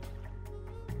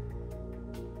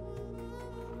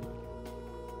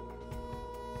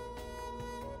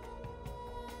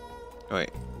 Wait,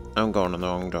 I'm going in the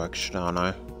wrong direction, aren't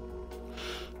I?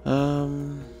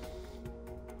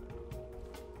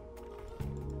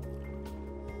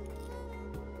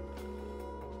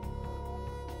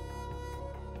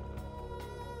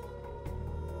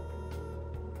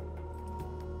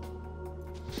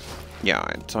 Yeah,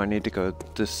 so I need to go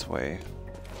this way.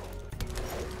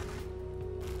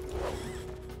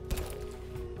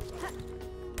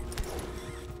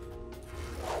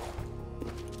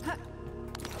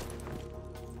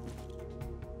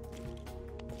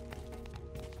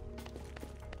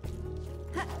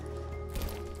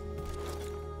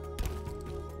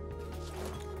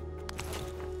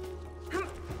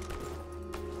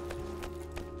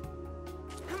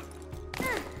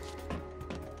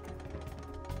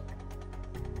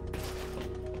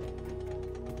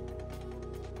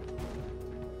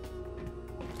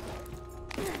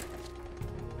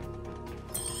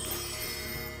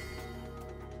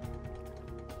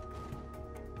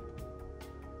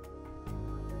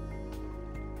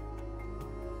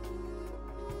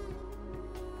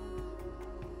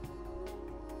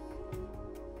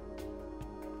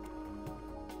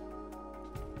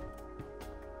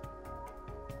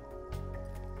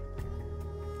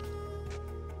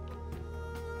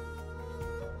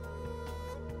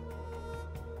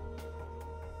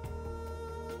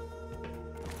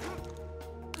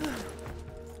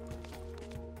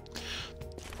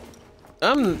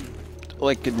 I'm,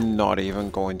 like, not even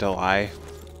going to lie.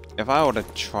 If I were to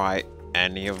try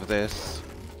any of this,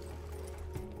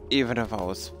 even if I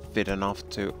was fit enough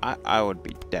to, I would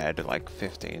be dead, like,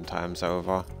 15 times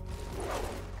over.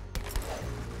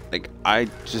 Like, I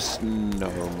just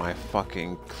know my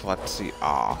fucking klutzy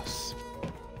ass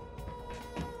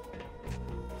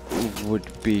would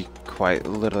be quite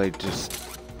literally just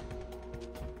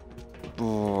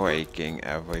breaking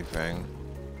everything.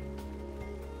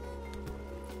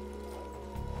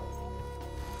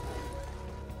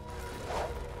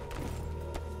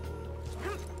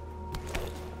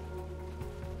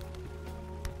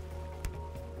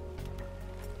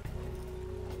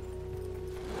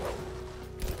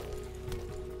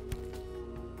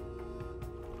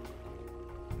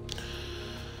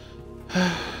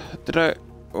 Did I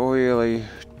really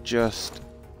just...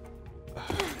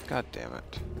 God damn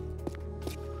it.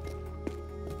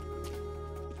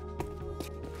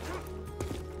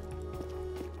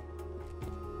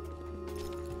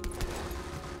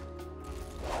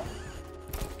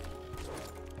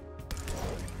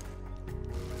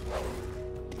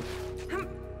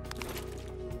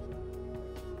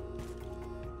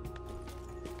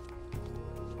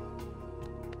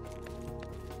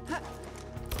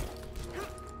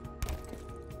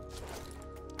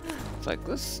 It's like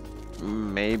this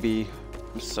maybe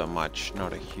so much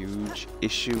not a huge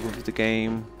issue with the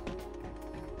game.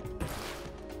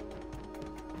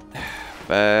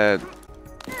 But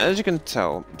as you can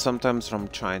tell, sometimes when I'm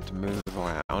trying to move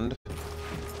around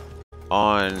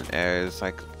on areas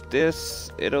like this,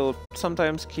 it'll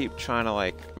sometimes keep trying to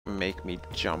like make me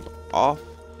jump off.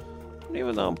 And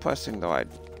even though I'm pressing the right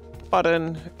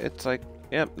button, it's like,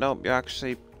 yep, nope, you're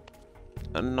actually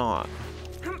not.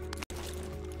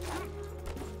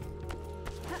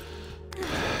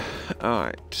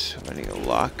 Alright, with any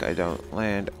luck, I don't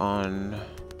land on...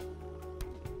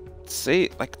 See,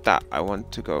 like that. I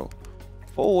want to go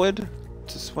forward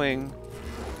to swing,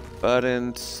 but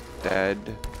instead...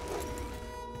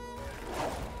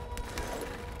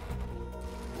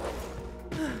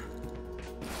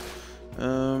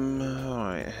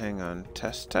 Alright, hang on.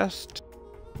 Test.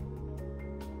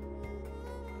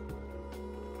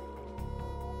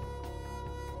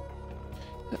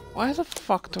 Why the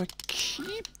fuck do I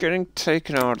keep getting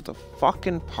taken out of the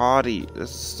fucking party? This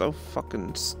is so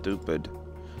fucking stupid.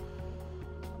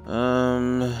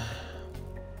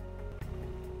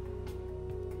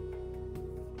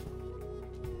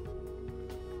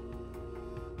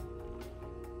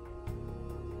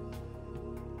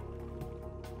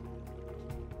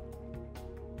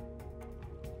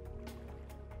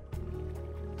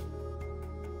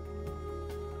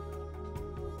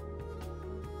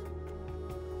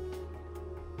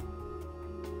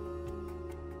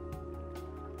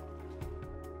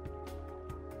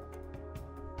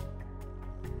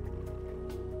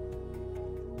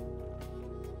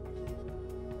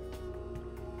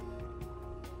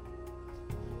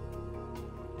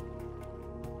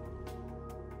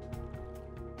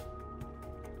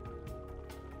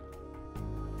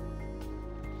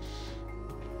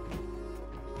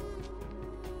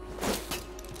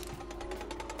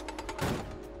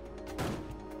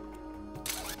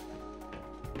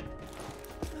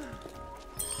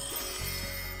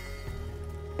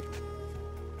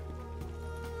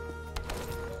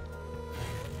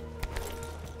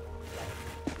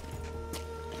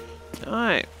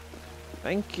 Alright.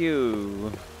 Thank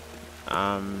you.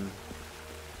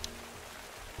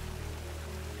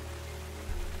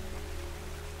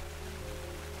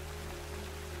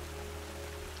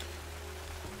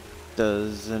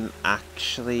 Doesn't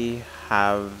actually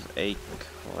have a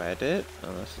credit,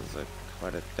 unless there's a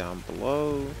credit down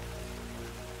below.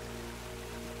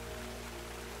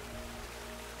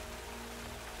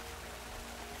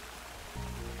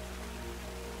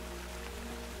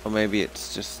 Or maybe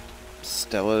it's just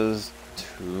Stella's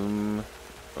Tomb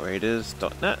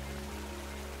Raiders.net.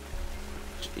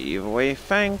 Either way,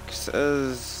 thanks,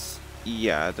 as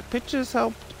yeah, the pictures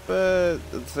helped, but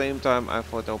at the same time I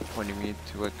thought they were pointing me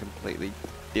to a completely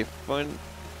different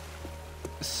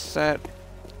set,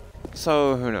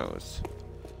 so who knows.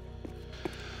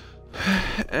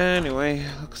 Anyway,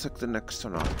 looks like the next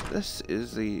one up. This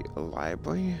is the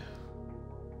library.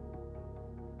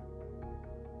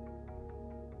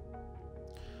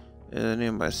 And the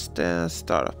nearby stairs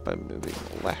start off by moving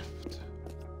left.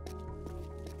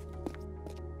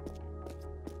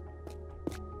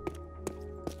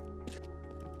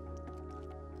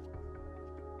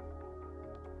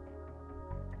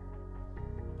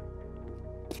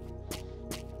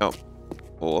 Oh,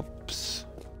 whoops.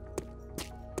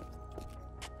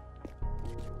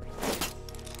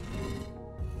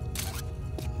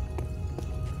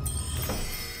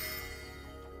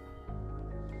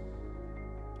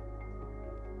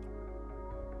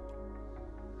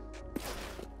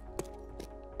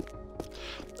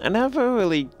 I never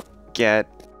really get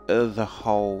the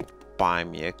whole buy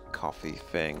me a coffee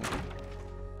thing.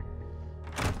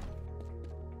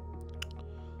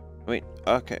 I mean,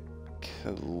 okay,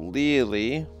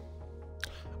 clearly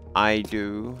I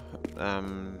do,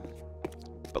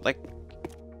 but like,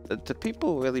 do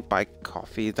people really buy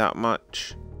coffee that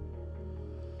much?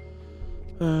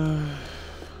 Well,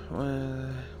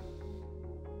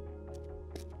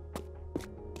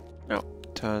 no,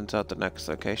 turns out the next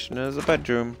location is a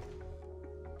bedroom.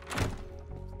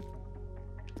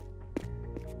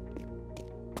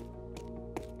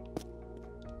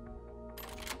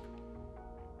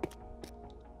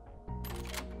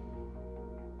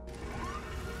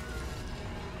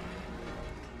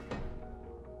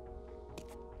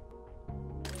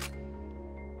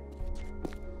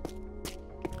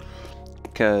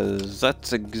 Because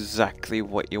that's exactly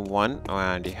what you want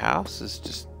around your house, is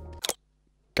just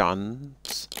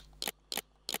guns.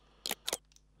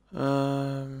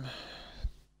 Damn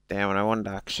it, I wanted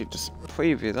to actually just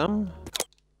preview them.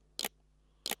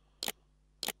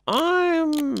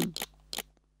 I'm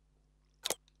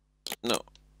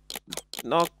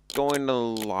not going to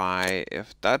lie,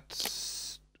 if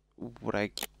that's what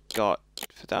I got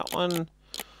for that one,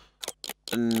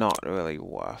 not really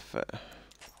worth it.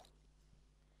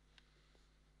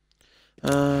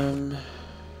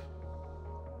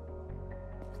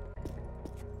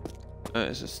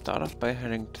 So start off by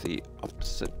heading to the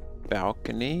opposite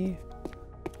balcony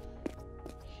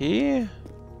here.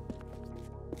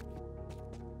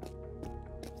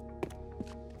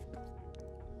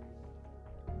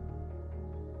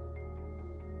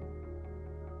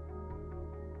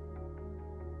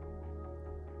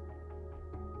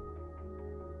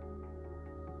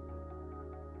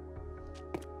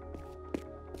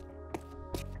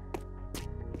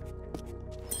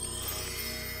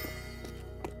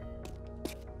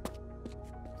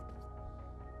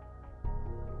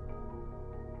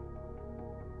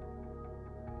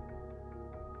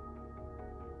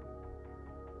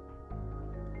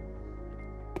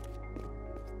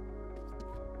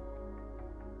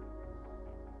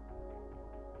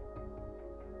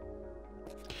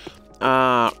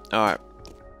 Alright.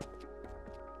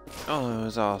 Oh,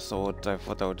 those are swords. I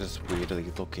thought they were just weirdly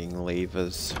looking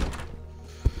levers.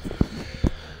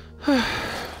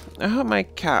 I hope my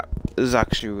cap is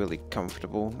actually really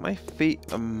comfortable. My feet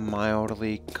are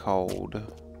mildly cold.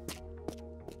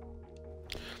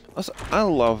 Also, I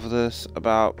love this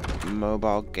about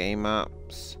mobile game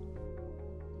apps,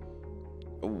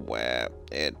 where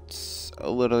it's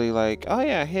literally like, oh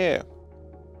yeah, here,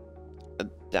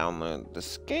 download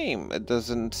this game. It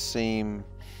doesn't seem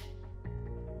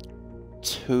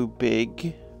too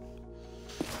big,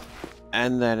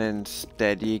 and then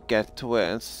instead you get to it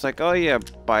and it's just like, oh yeah,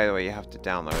 by the way, you have to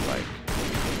download like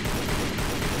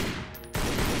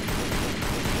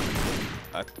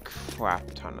a crap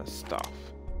ton of stuff.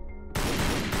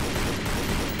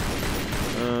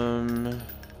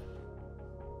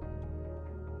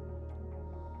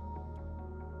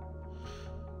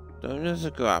 Don't just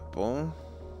a grapple.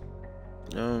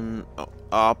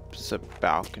 Opposite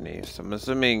balcony, so I'm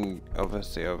assuming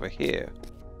obviously over here.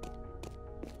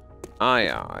 Ah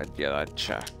yeah, that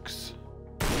checks.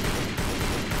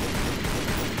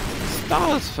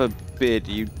 Stars forbid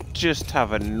you just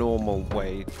have a normal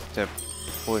way to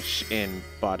push in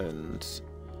buttons.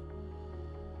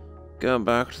 Going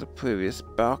back to the previous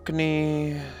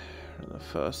balcony, the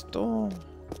first door.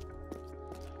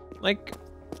 Like,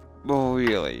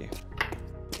 really?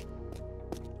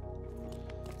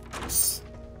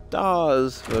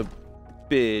 Stars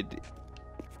forbid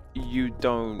you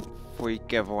don't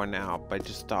freak everyone out by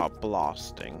just start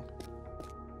blasting.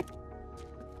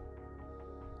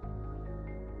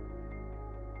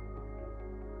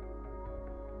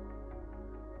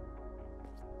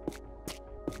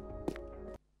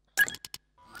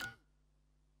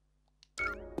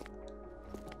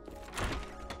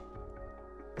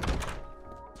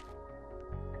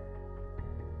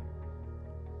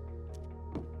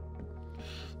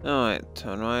 Alright,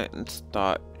 turn right and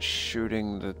start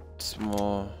shooting the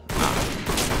small...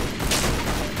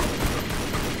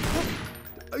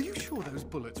 Are you sure those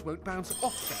bullets won't bounce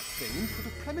off that thing and put a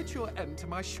premature end to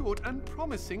my short and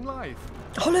promising life?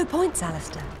 Hollow points,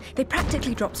 Alistair. They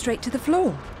practically drop straight to the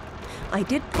floor. I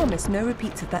did promise no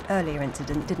repeats of that earlier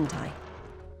incident, didn't I?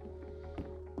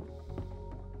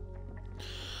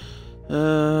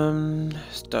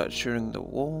 Start shooting the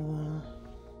wall.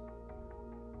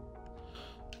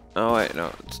 Oh wait, no,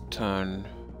 it's turn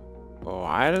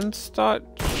right and start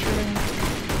shooting.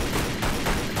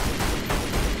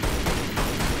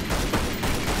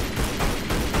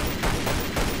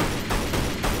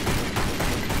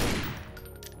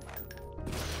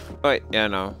 Wait, yeah,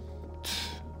 no.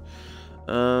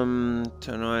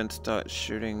 Turn right and start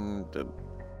shooting the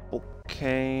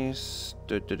bookcase.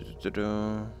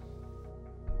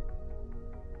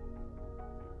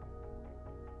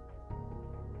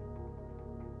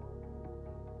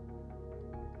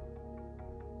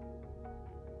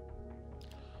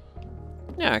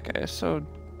 Yeah, okay, so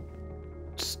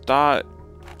start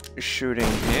shooting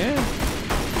here.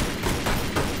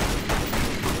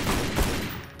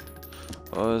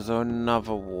 Oh, there's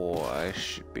another wall I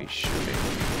should be shooting.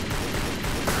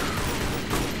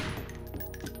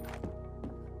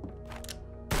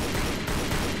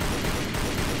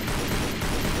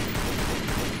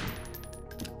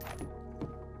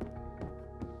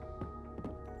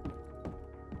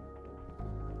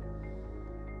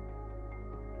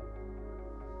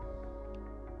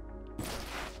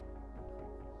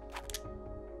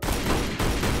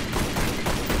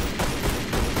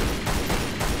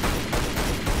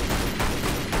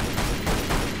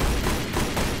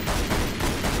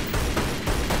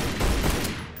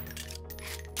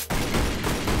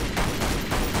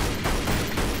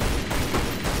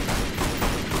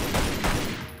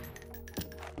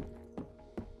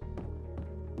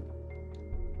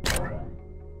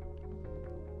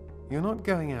 You're not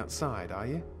going outside, are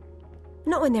you?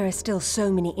 Not when there are still so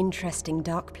many interesting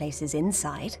dark places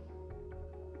inside.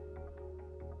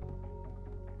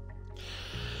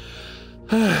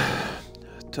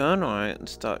 Turn right and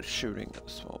start shooting at the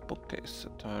small bookcase. So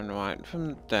turn right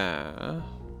from there.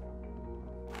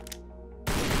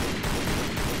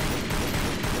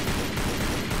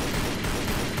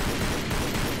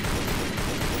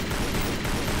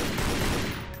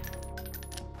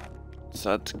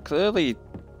 So it's clearly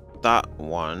that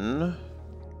one.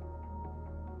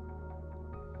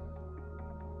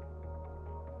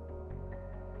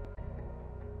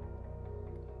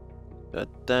 But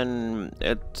then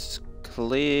it's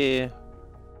clear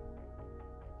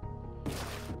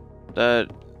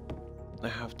that I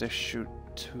have to shoot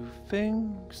two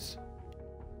things.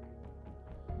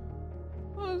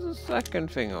 What was the second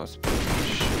thing I was supposed to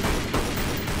shoot?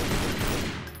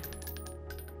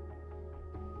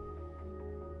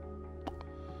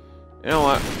 You know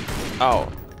what?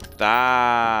 Oh,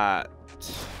 that.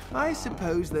 I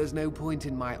suppose there's no point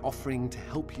in my offering to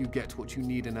help you get what you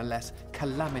need in a less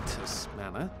calamitous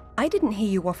manner. I didn't hear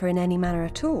you offer in any manner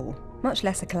at all, much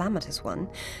less a calamitous one,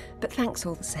 but thanks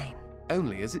all the same.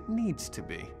 Only as it needs to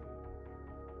be.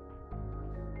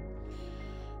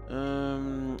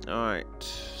 Alright.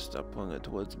 Stop pulling it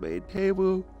towards the main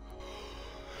table.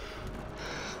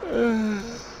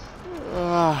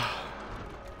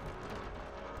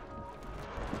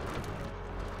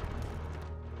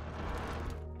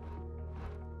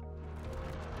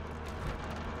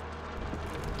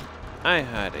 I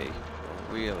had a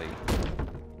really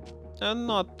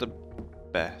not the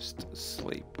best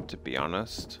sleep, to be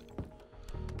honest.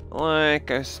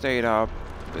 Like, I stayed up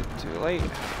a bit too late,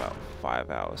 had about 5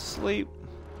 hours sleep.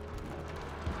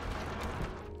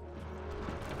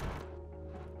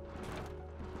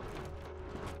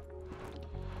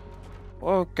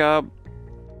 Woke up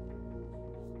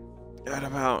at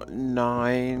about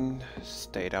 9,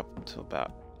 stayed up until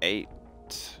about 8.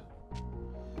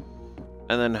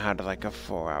 And then had like a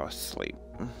 4-hour sleep.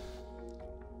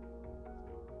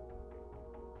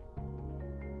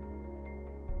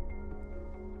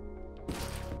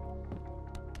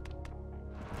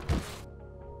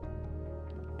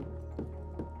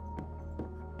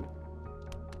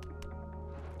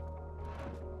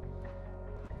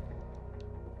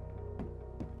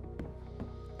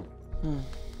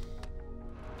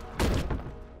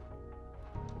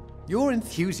 Your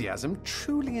enthusiasm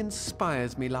truly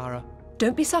inspires me, Lara.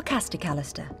 Don't be sarcastic,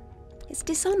 Alistair. It's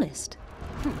dishonest.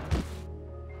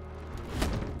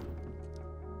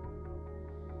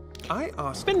 I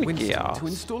asked Been Winston chaos. to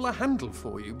install a handle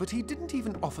for you, but he didn't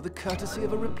even offer the courtesy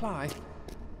of a reply.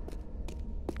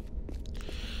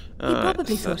 He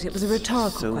probably thought it was a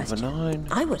rhetorical Silver question. 9.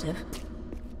 I would have.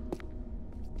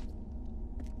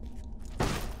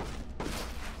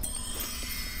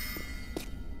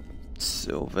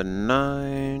 Silver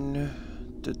 9.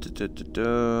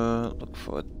 Look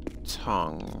for a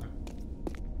tongue.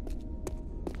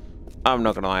 I'm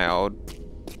not gonna lie, I would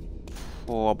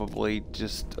probably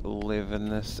just live in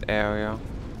this area.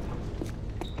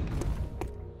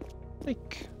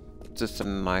 Like, just a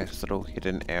nice little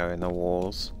hidden area in the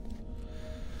walls.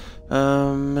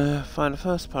 Find the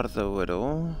first part of the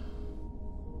riddle.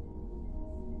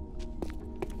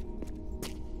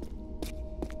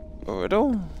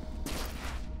 Riddle?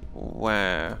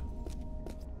 Where?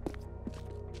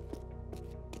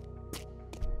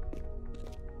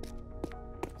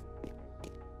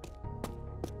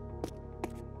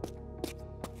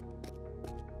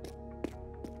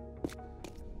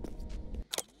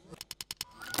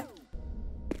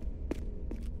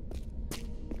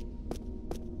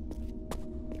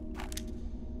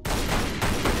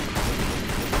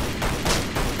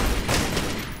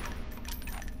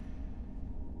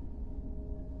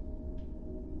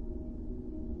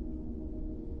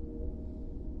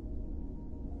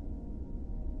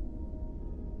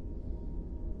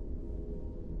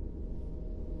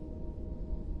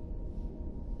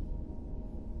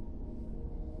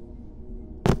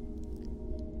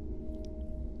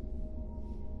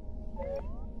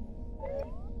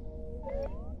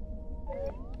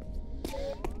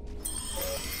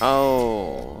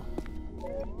 Oh.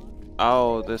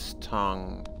 Oh, this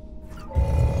tongue.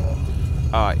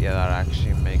 Oh, yeah, that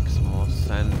actually makes more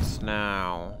sense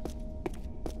now.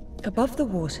 Above the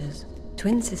waters,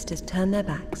 twin sisters turn their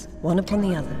backs, one upon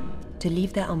the other, to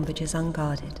leave their umbrages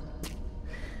unguarded.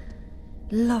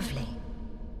 Lovely.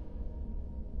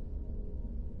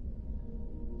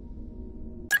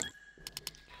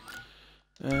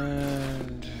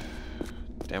 And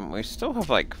damn, we still have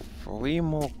like 3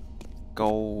 more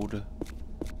gold.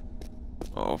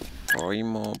 Or 3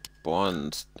 more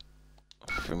spawns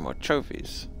 3 more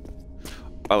trophies.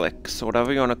 Relics,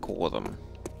 whatever you want to call them.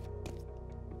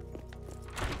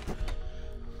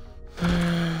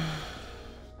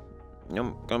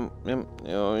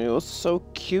 You're so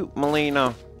cute,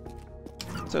 Melina.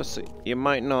 So you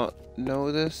might not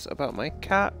know this about my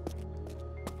cat,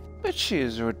 but she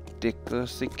is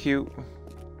ridiculously cute.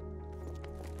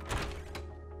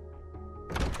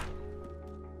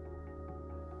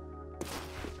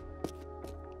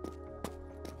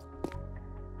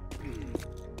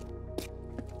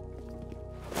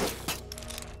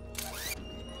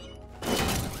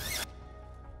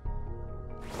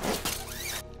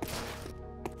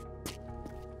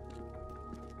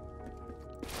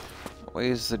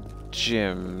 Where's the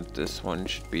gym? This one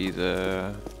should be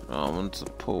the... Oh, one's the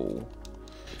pool.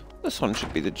 This one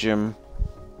should be the gym.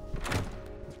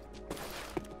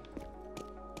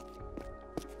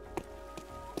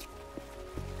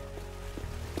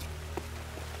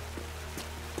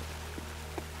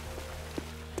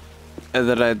 And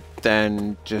then I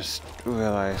then just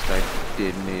realized I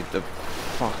did need the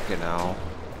fucking hell.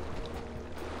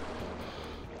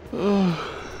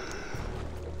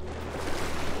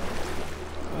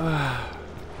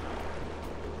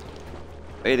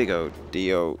 Way to go,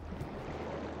 Dio.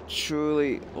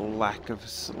 Truly, lack of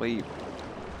sleep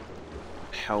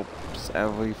helps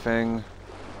everything.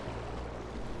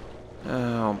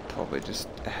 I'll probably just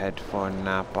head for a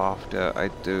nap after I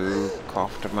do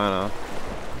Croft Manor.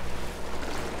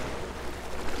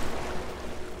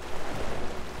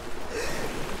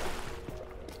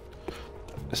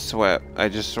 I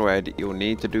just read you'll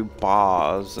need to do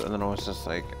bars, and then I was just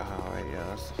like, oh yeah,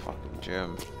 that's the fucking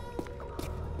gym.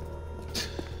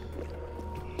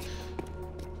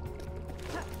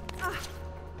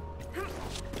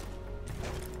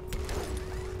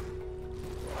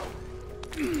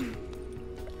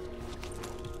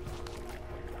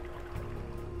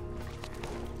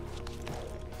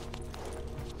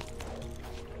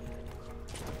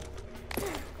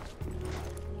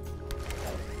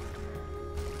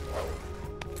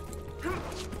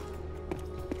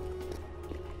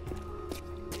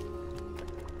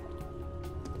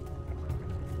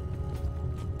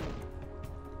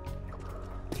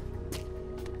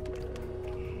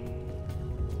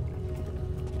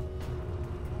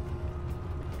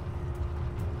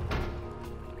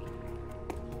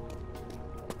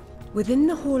 Within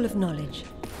the Hall of Knowledge,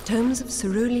 tomes of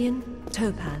cerulean,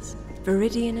 topaz,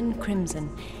 viridian, and crimson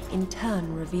in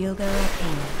turn reveal their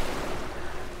arcana.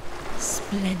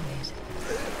 Splendid.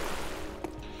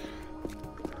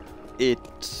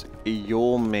 It's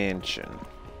your mansion.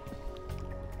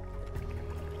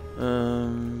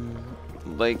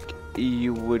 Like,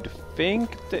 you would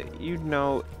think that you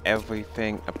know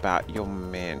everything about your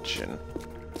mansion.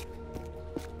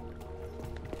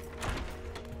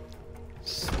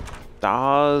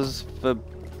 Stars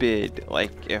forbid.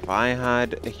 Like, if I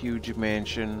had a huge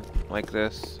mansion like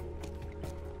this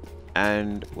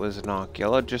and was an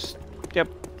archaeologist, yep,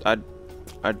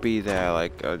 I'd be there.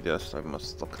 Like, I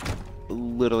must look at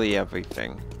literally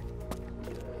everything.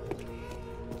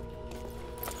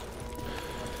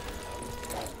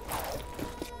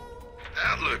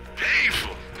 That looked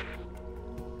painful.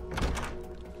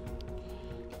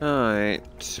 Alright,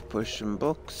 push some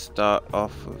books. Start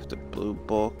off with the blue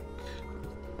book.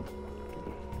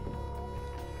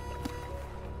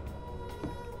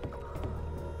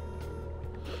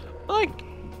 Like,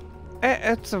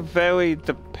 it's very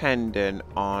dependent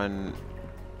on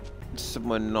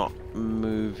someone not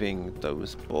moving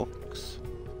those books.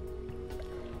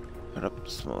 Put up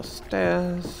small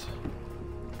stairs.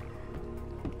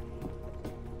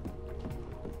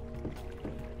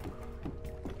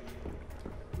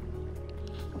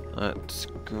 That's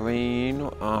green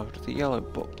after the yellow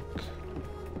book.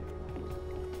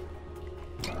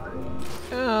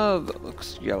 Yeah, that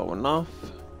looks yellow enough.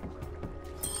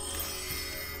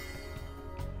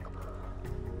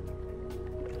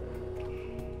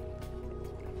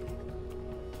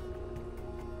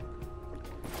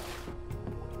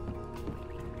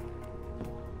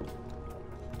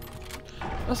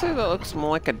 I'll say that looks more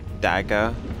like a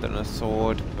dagger than a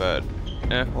sword, but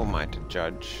who am I to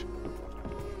judge?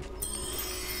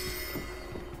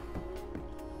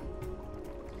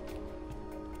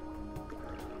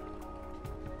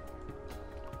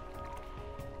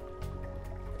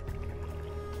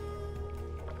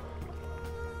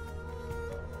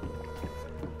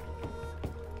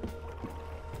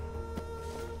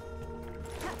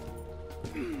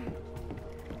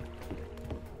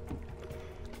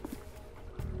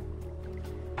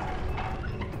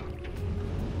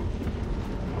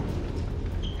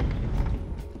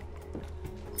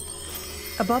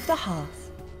 Above the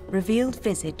hearth, revealed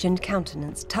visage and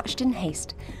countenance touched in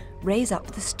haste, raise up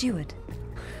the steward.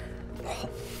 Oh,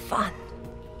 fun.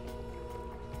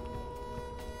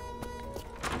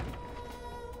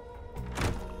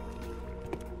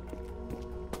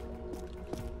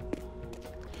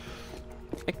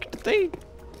 Like, they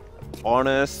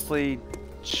honestly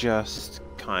just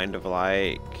kind of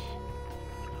like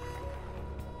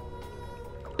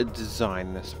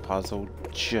design this puzzle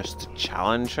just to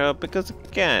challenge her, because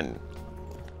again,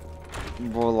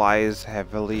 relies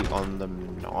heavily on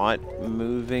them not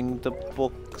moving the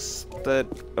books that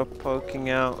are poking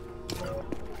out.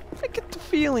 I get the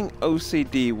feeling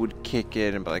OCD would kick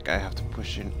in and be like, I have to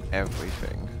push in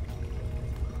everything.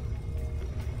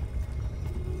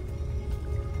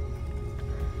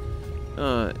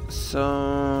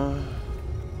 So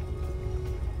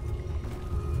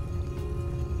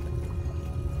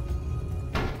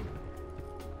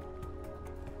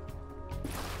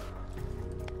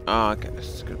okay, this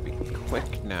is gonna be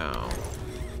quick now.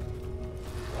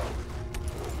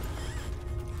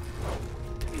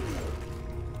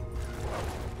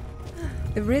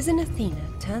 The risen Athena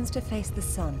turns to face the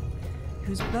sun,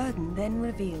 whose burden then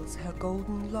reveals her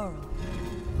golden laurel.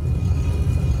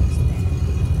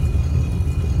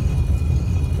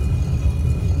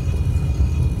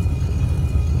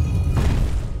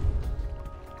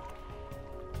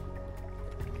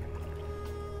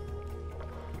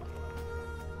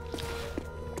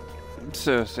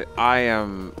 Seriously, I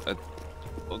am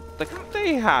like,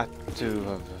 they had to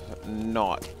have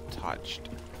not touched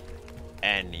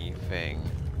anything.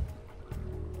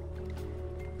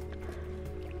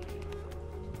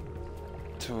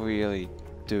 To really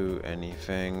do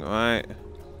anything, right?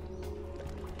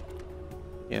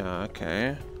 Yeah,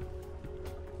 okay.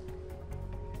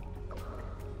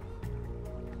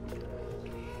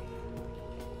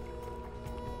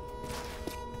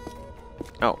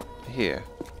 Oh, here.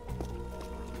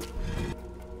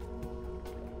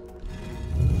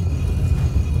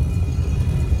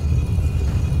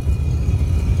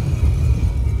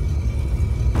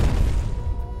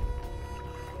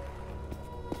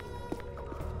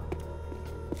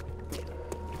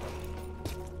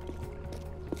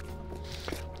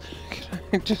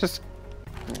 Just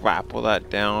grapple that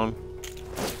down.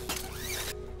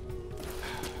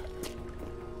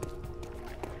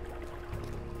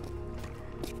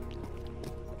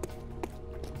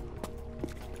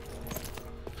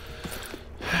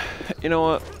 You know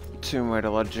what? Tomb Raider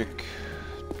logic.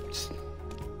 Just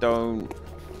don't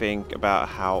think about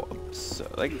how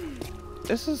absurd. Like,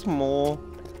 this is more.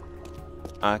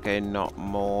 Okay, not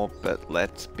more, but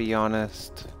let's be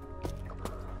honest.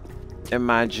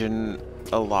 Imagine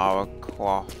a Lara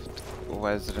Croft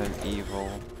Resident Evil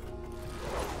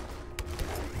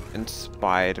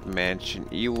inspired mansion.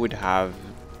 You would have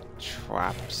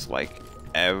traps like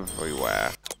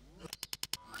everywhere.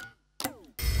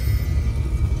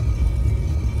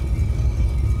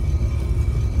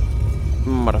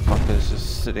 Motherfuckers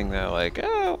just sitting there like,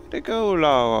 oh, where'd it go,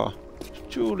 Lara?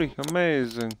 It's truly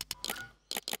amazing.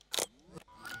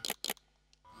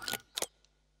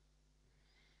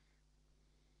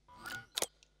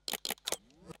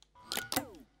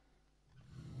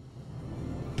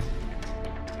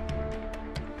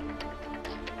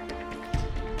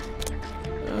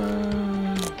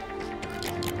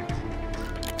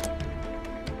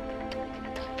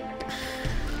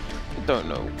 Don't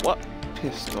know what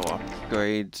pistol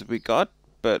upgrades we got,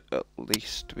 but at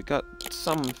least we got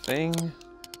something.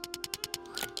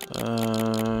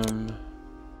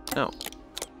 No.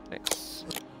 Next.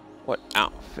 What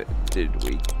outfit did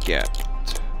we get?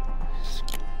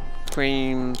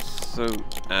 Cream, suit,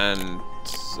 and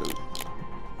suit.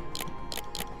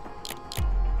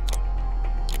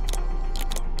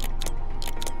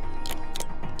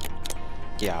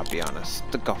 Yeah, I'll be honest.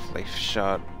 The goth lace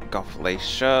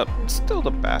shirt, still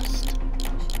the best.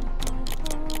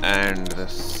 And the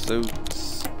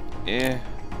suits, yeah.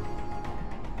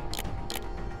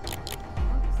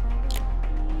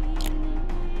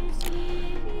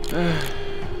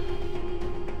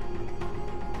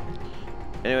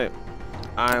 Anyway,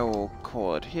 I will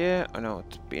call it here. I know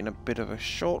it's been a bit of a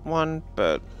short one,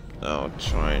 but I'll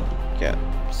try and get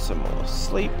some more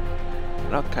sleep.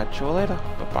 And I'll catch you all later.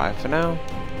 Bye-bye for now.